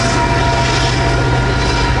 2821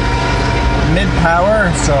 mid-power,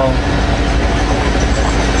 so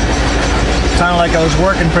sounded like I was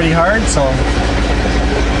working pretty hard. So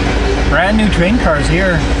brand new train cars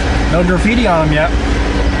here, no graffiti on them yet.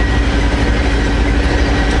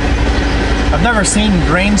 I've never seen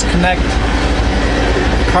Grains Connect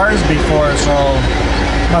cars before, so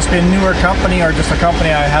must be a newer company or just a company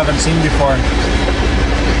I haven't seen before.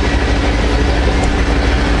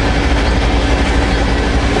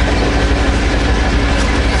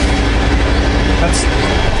 Let's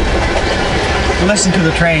listen to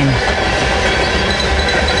the train.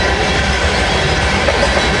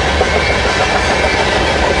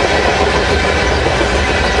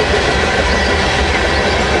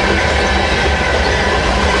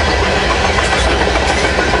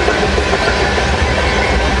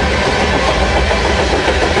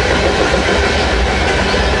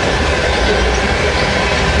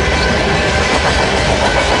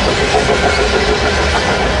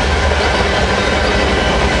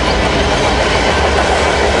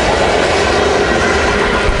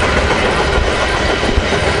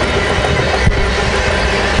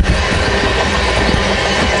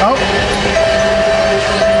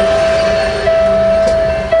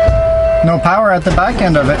 No power at the back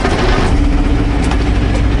end of it.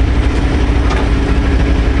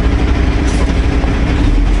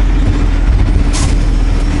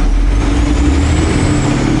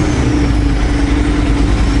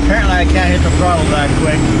 Apparently I can't hit the throttle that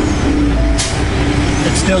quick.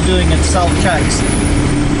 It's still doing its self-checks.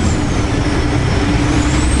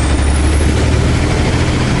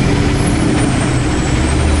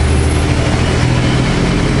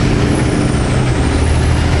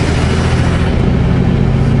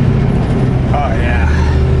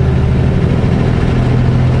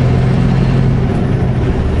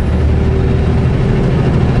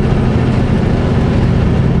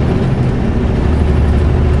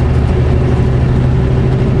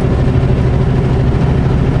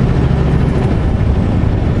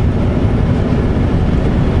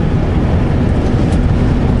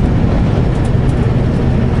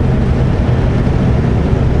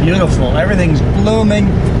 Beautiful, everything's blooming.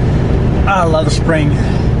 I love spring,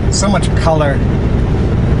 so much color.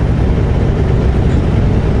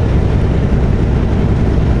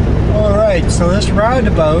 Alright, so this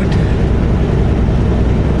roundabout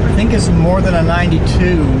I think is more than a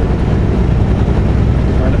 92,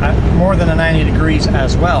 or more than a 90 degrees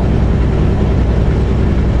as well.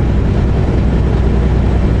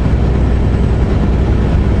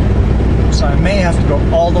 So I may have to go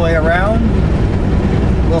all the way around.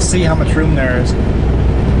 We'll see how much room there is.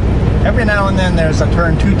 Every now and then there's a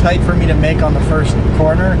turn too tight for me to make on the first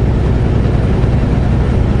corner.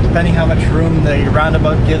 Depending how much room the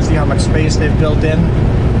roundabout gives you, how much space they've built in.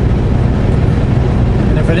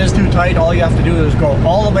 And if it is too tight, all you have to do is go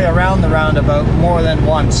all the way around the roundabout more than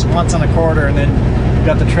once and a quarter, and then you've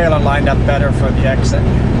got the trailer lined up better for the exit.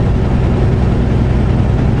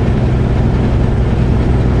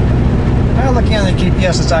 Well, looking at the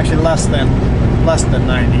GPS, it's actually less than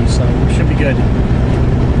 90, so we should be good.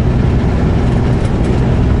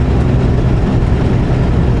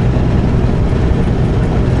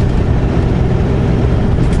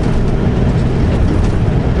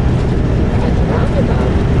 At the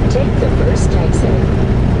roundabout, take the first exit.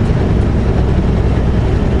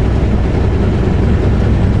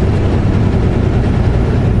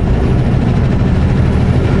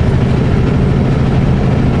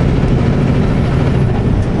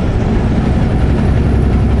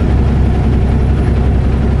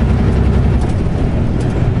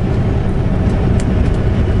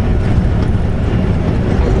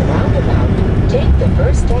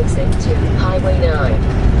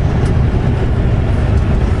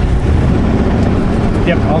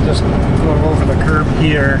 Yep, I'll just go over the curb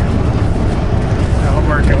here. That'll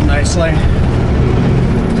work out nicely. Turn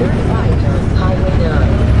right on Highway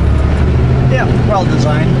 9. Yeah, well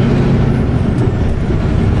designed.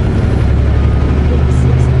 In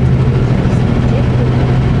 600 meters, take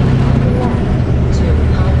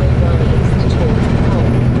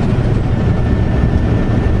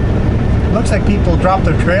looks like people drop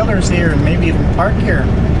their trailers here and maybe even park here.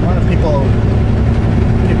 A lot of people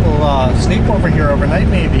sleep over here overnight,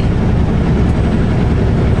 maybe.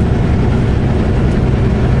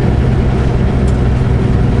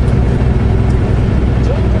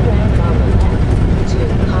 Take the ramp on the left to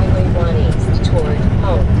Highway 1 East toward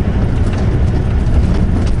home.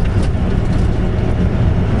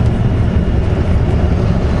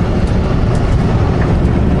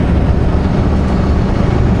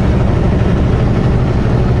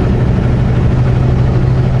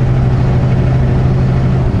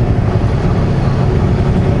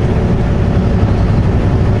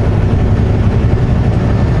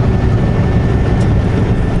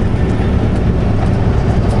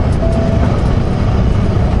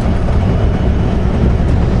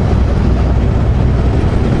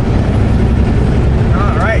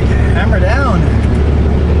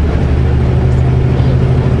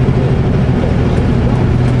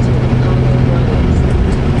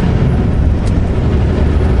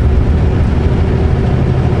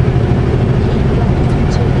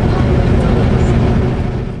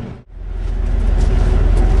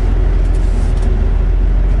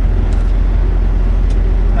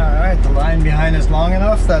 Behind is long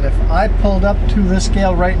enough that if I pulled up to this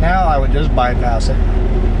scale right now, I would just bypass it.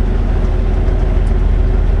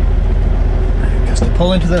 Because to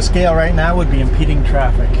pull into the scale right now would be impeding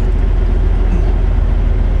traffic.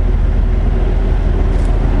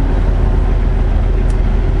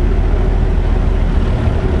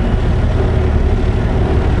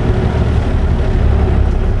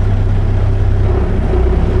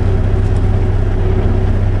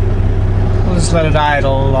 We'll just let it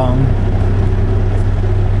idle along.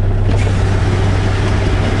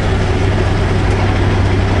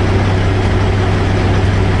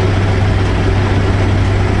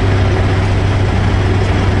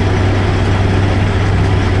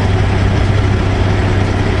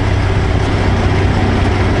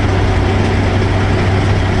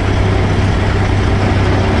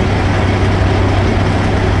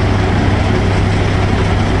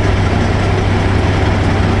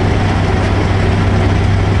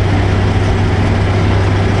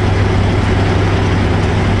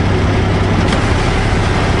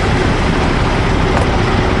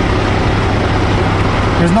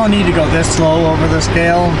 There's no need to go this slow over the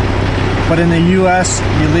scale, but in the US,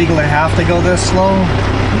 you legally have to go this slow.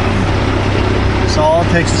 So all it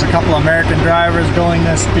takes is a couple American drivers going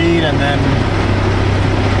this speed and then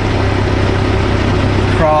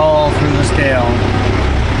crawl through the scale.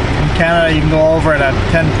 In Canada, you can go over it at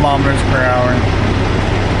 10 kilometers per hour.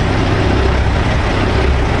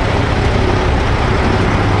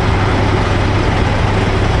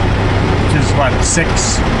 What,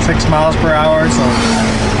 6 miles per hour,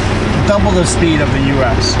 so double the speed of the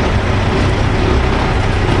US.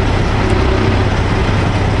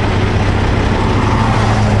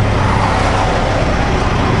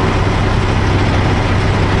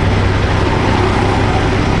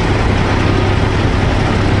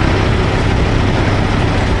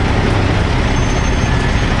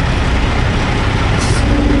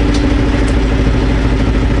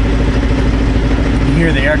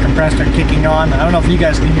 Hear the air compressor kicking on. I don't know if you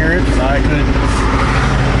guys can hear it, but I could.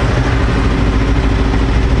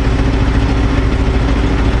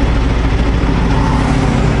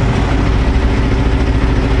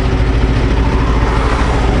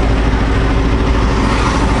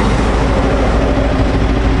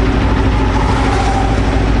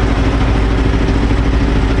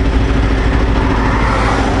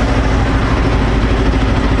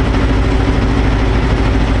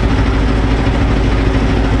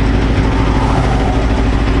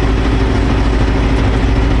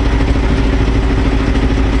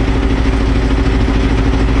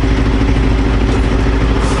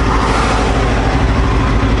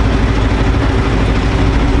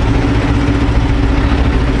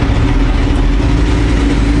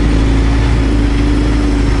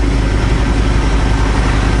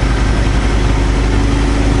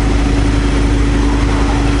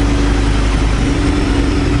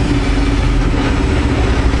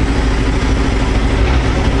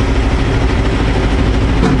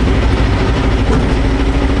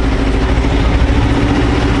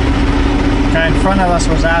 In front of us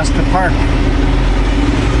was asked to park.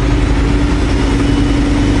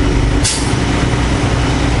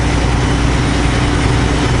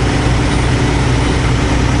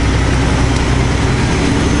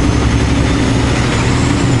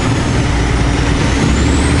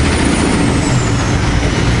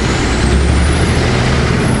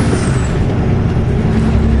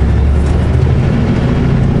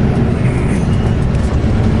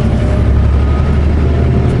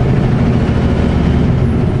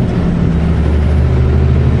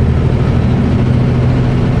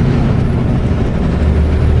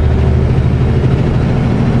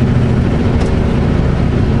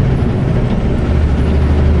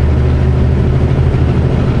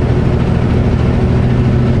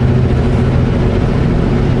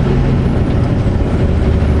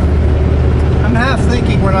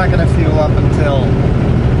 thinking we're not going to fuel up until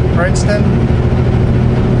Princeton.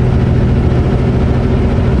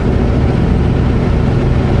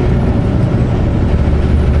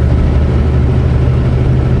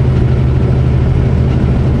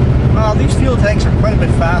 Well, these fuel tanks are quite a bit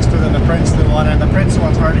faster than the Princeton one, and the Princeton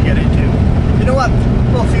one's hard to get into. You know what?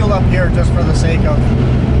 We'll fuel up here just for the sake of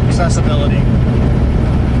accessibility.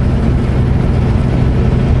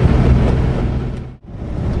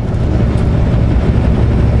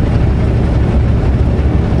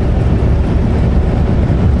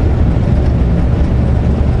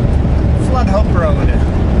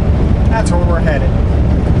 That's where we're headed.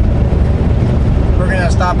 We're going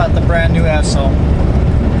to stop at the brand new Esso.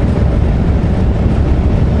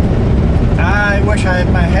 I wish I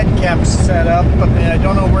had my head cam set up, but I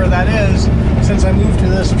don't know where that is since I moved to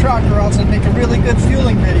this truck, or else I'd make a really good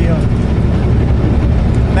fueling video.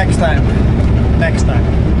 Next time. Next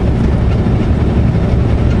time.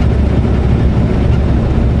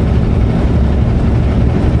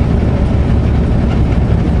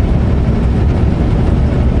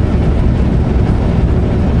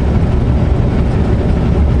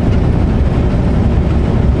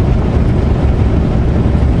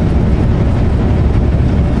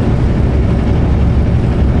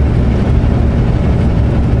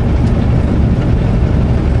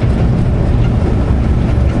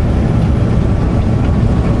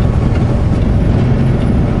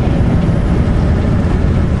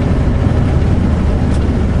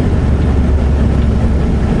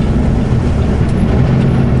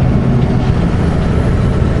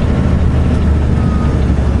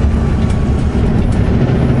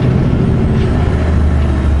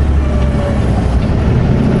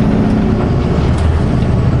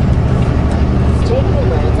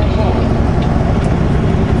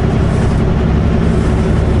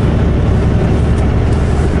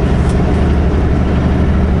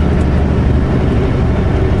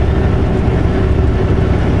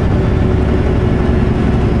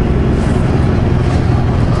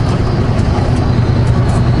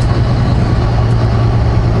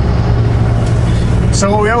 So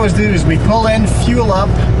what we always do is we pull in, fuel up,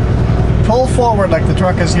 pull forward like the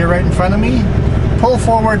truck is here right in front of me, pull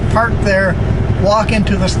forward, park there, walk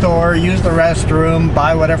into the store, use the restroom,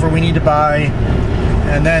 buy whatever we need to buy,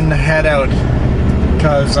 and then head out.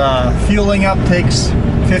 Because fueling up takes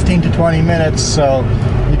 15 to 20 minutes, so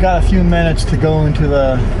you got a few minutes to go into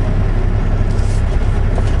the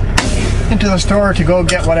store to go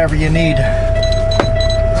get whatever you need.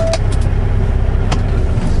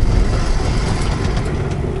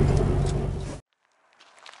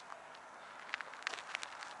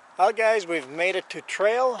 Well guys, we've made it to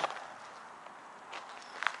trail.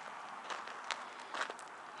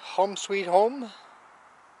 Home sweet home.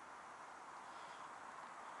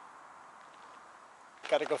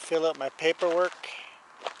 Gotta go fill out my paperwork.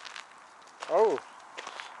 Oh!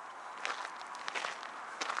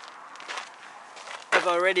 I've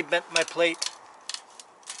already bent my plate.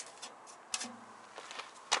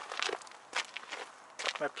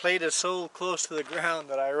 My plate is so close to the ground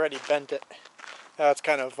that I already bent it. That's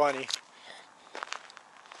kind of funny.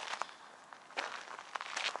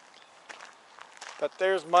 But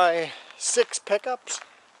there's my 6 pickups.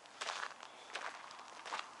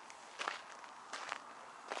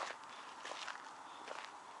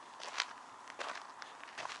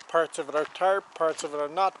 Parts of it are tarp, parts of it are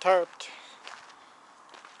not tarped.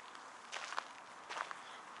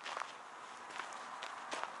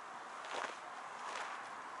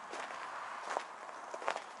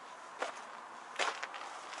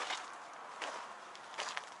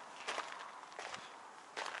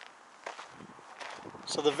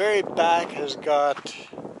 So the very back has got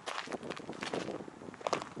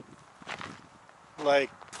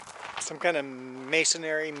like some kind of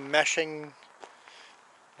masonry meshing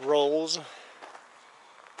rolls,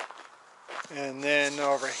 and then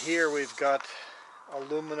over here we've got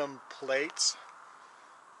aluminum plates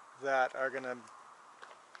that are gonna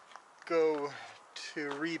go to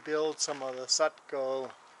rebuild some of the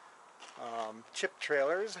Sutco chip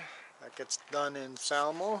trailers. That gets done in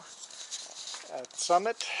Salmo at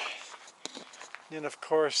Summit. And of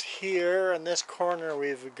course here in this corner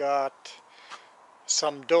we've got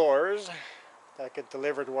some doors that get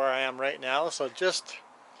delivered where I am right now. So just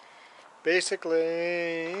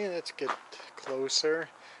basically, let's get closer.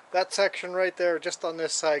 That section right there just on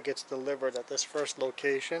this side gets delivered at this first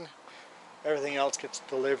location. Everything else gets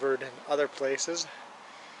delivered in other places.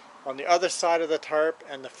 On the other side of the tarp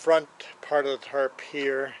and the front part of the tarp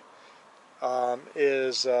here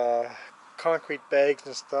is concrete bags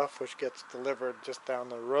and stuff, which gets delivered just down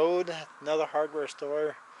the road. Another hardware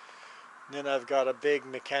store. And then I've got a big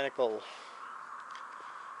mechanical,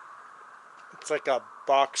 it's like a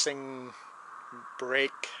boxing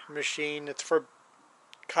brake machine. It's for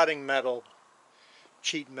cutting metal,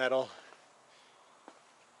 sheet metal.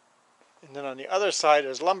 And then on the other side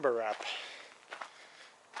is lumber wrap.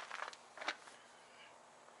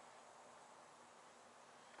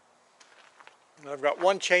 And I've got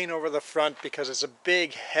one chain over the front because it's a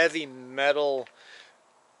big heavy metal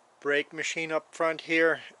brake machine up front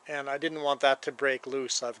here, and I didn't want that to break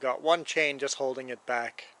loose. I've got one chain just holding it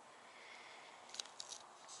back.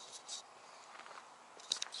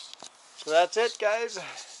 So that's it, guys.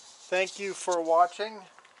 Thank you for watching.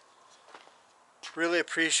 Really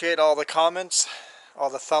appreciate all the comments,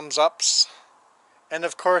 all the thumbs ups, and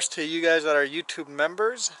of course to you guys that are YouTube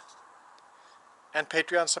members and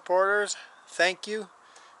Patreon supporters, thank you.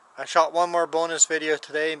 I shot one more bonus video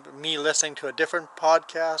today, me listening to a different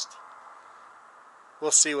podcast.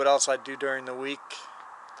 We'll see what else I do during the week.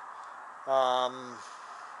 The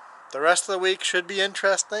rest of the week should be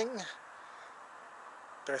interesting.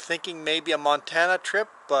 They're thinking maybe a Montana trip,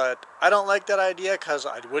 but I don't like that idea because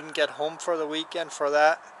I wouldn't get home for the weekend for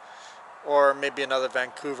that. Or maybe another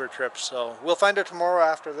Vancouver trip. So we'll find out tomorrow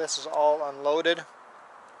after this is all unloaded.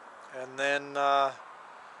 And then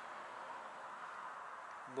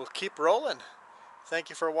we'll keep rolling. Thank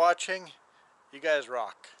you for watching. You guys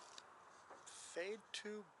rock. Fade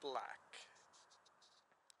to black.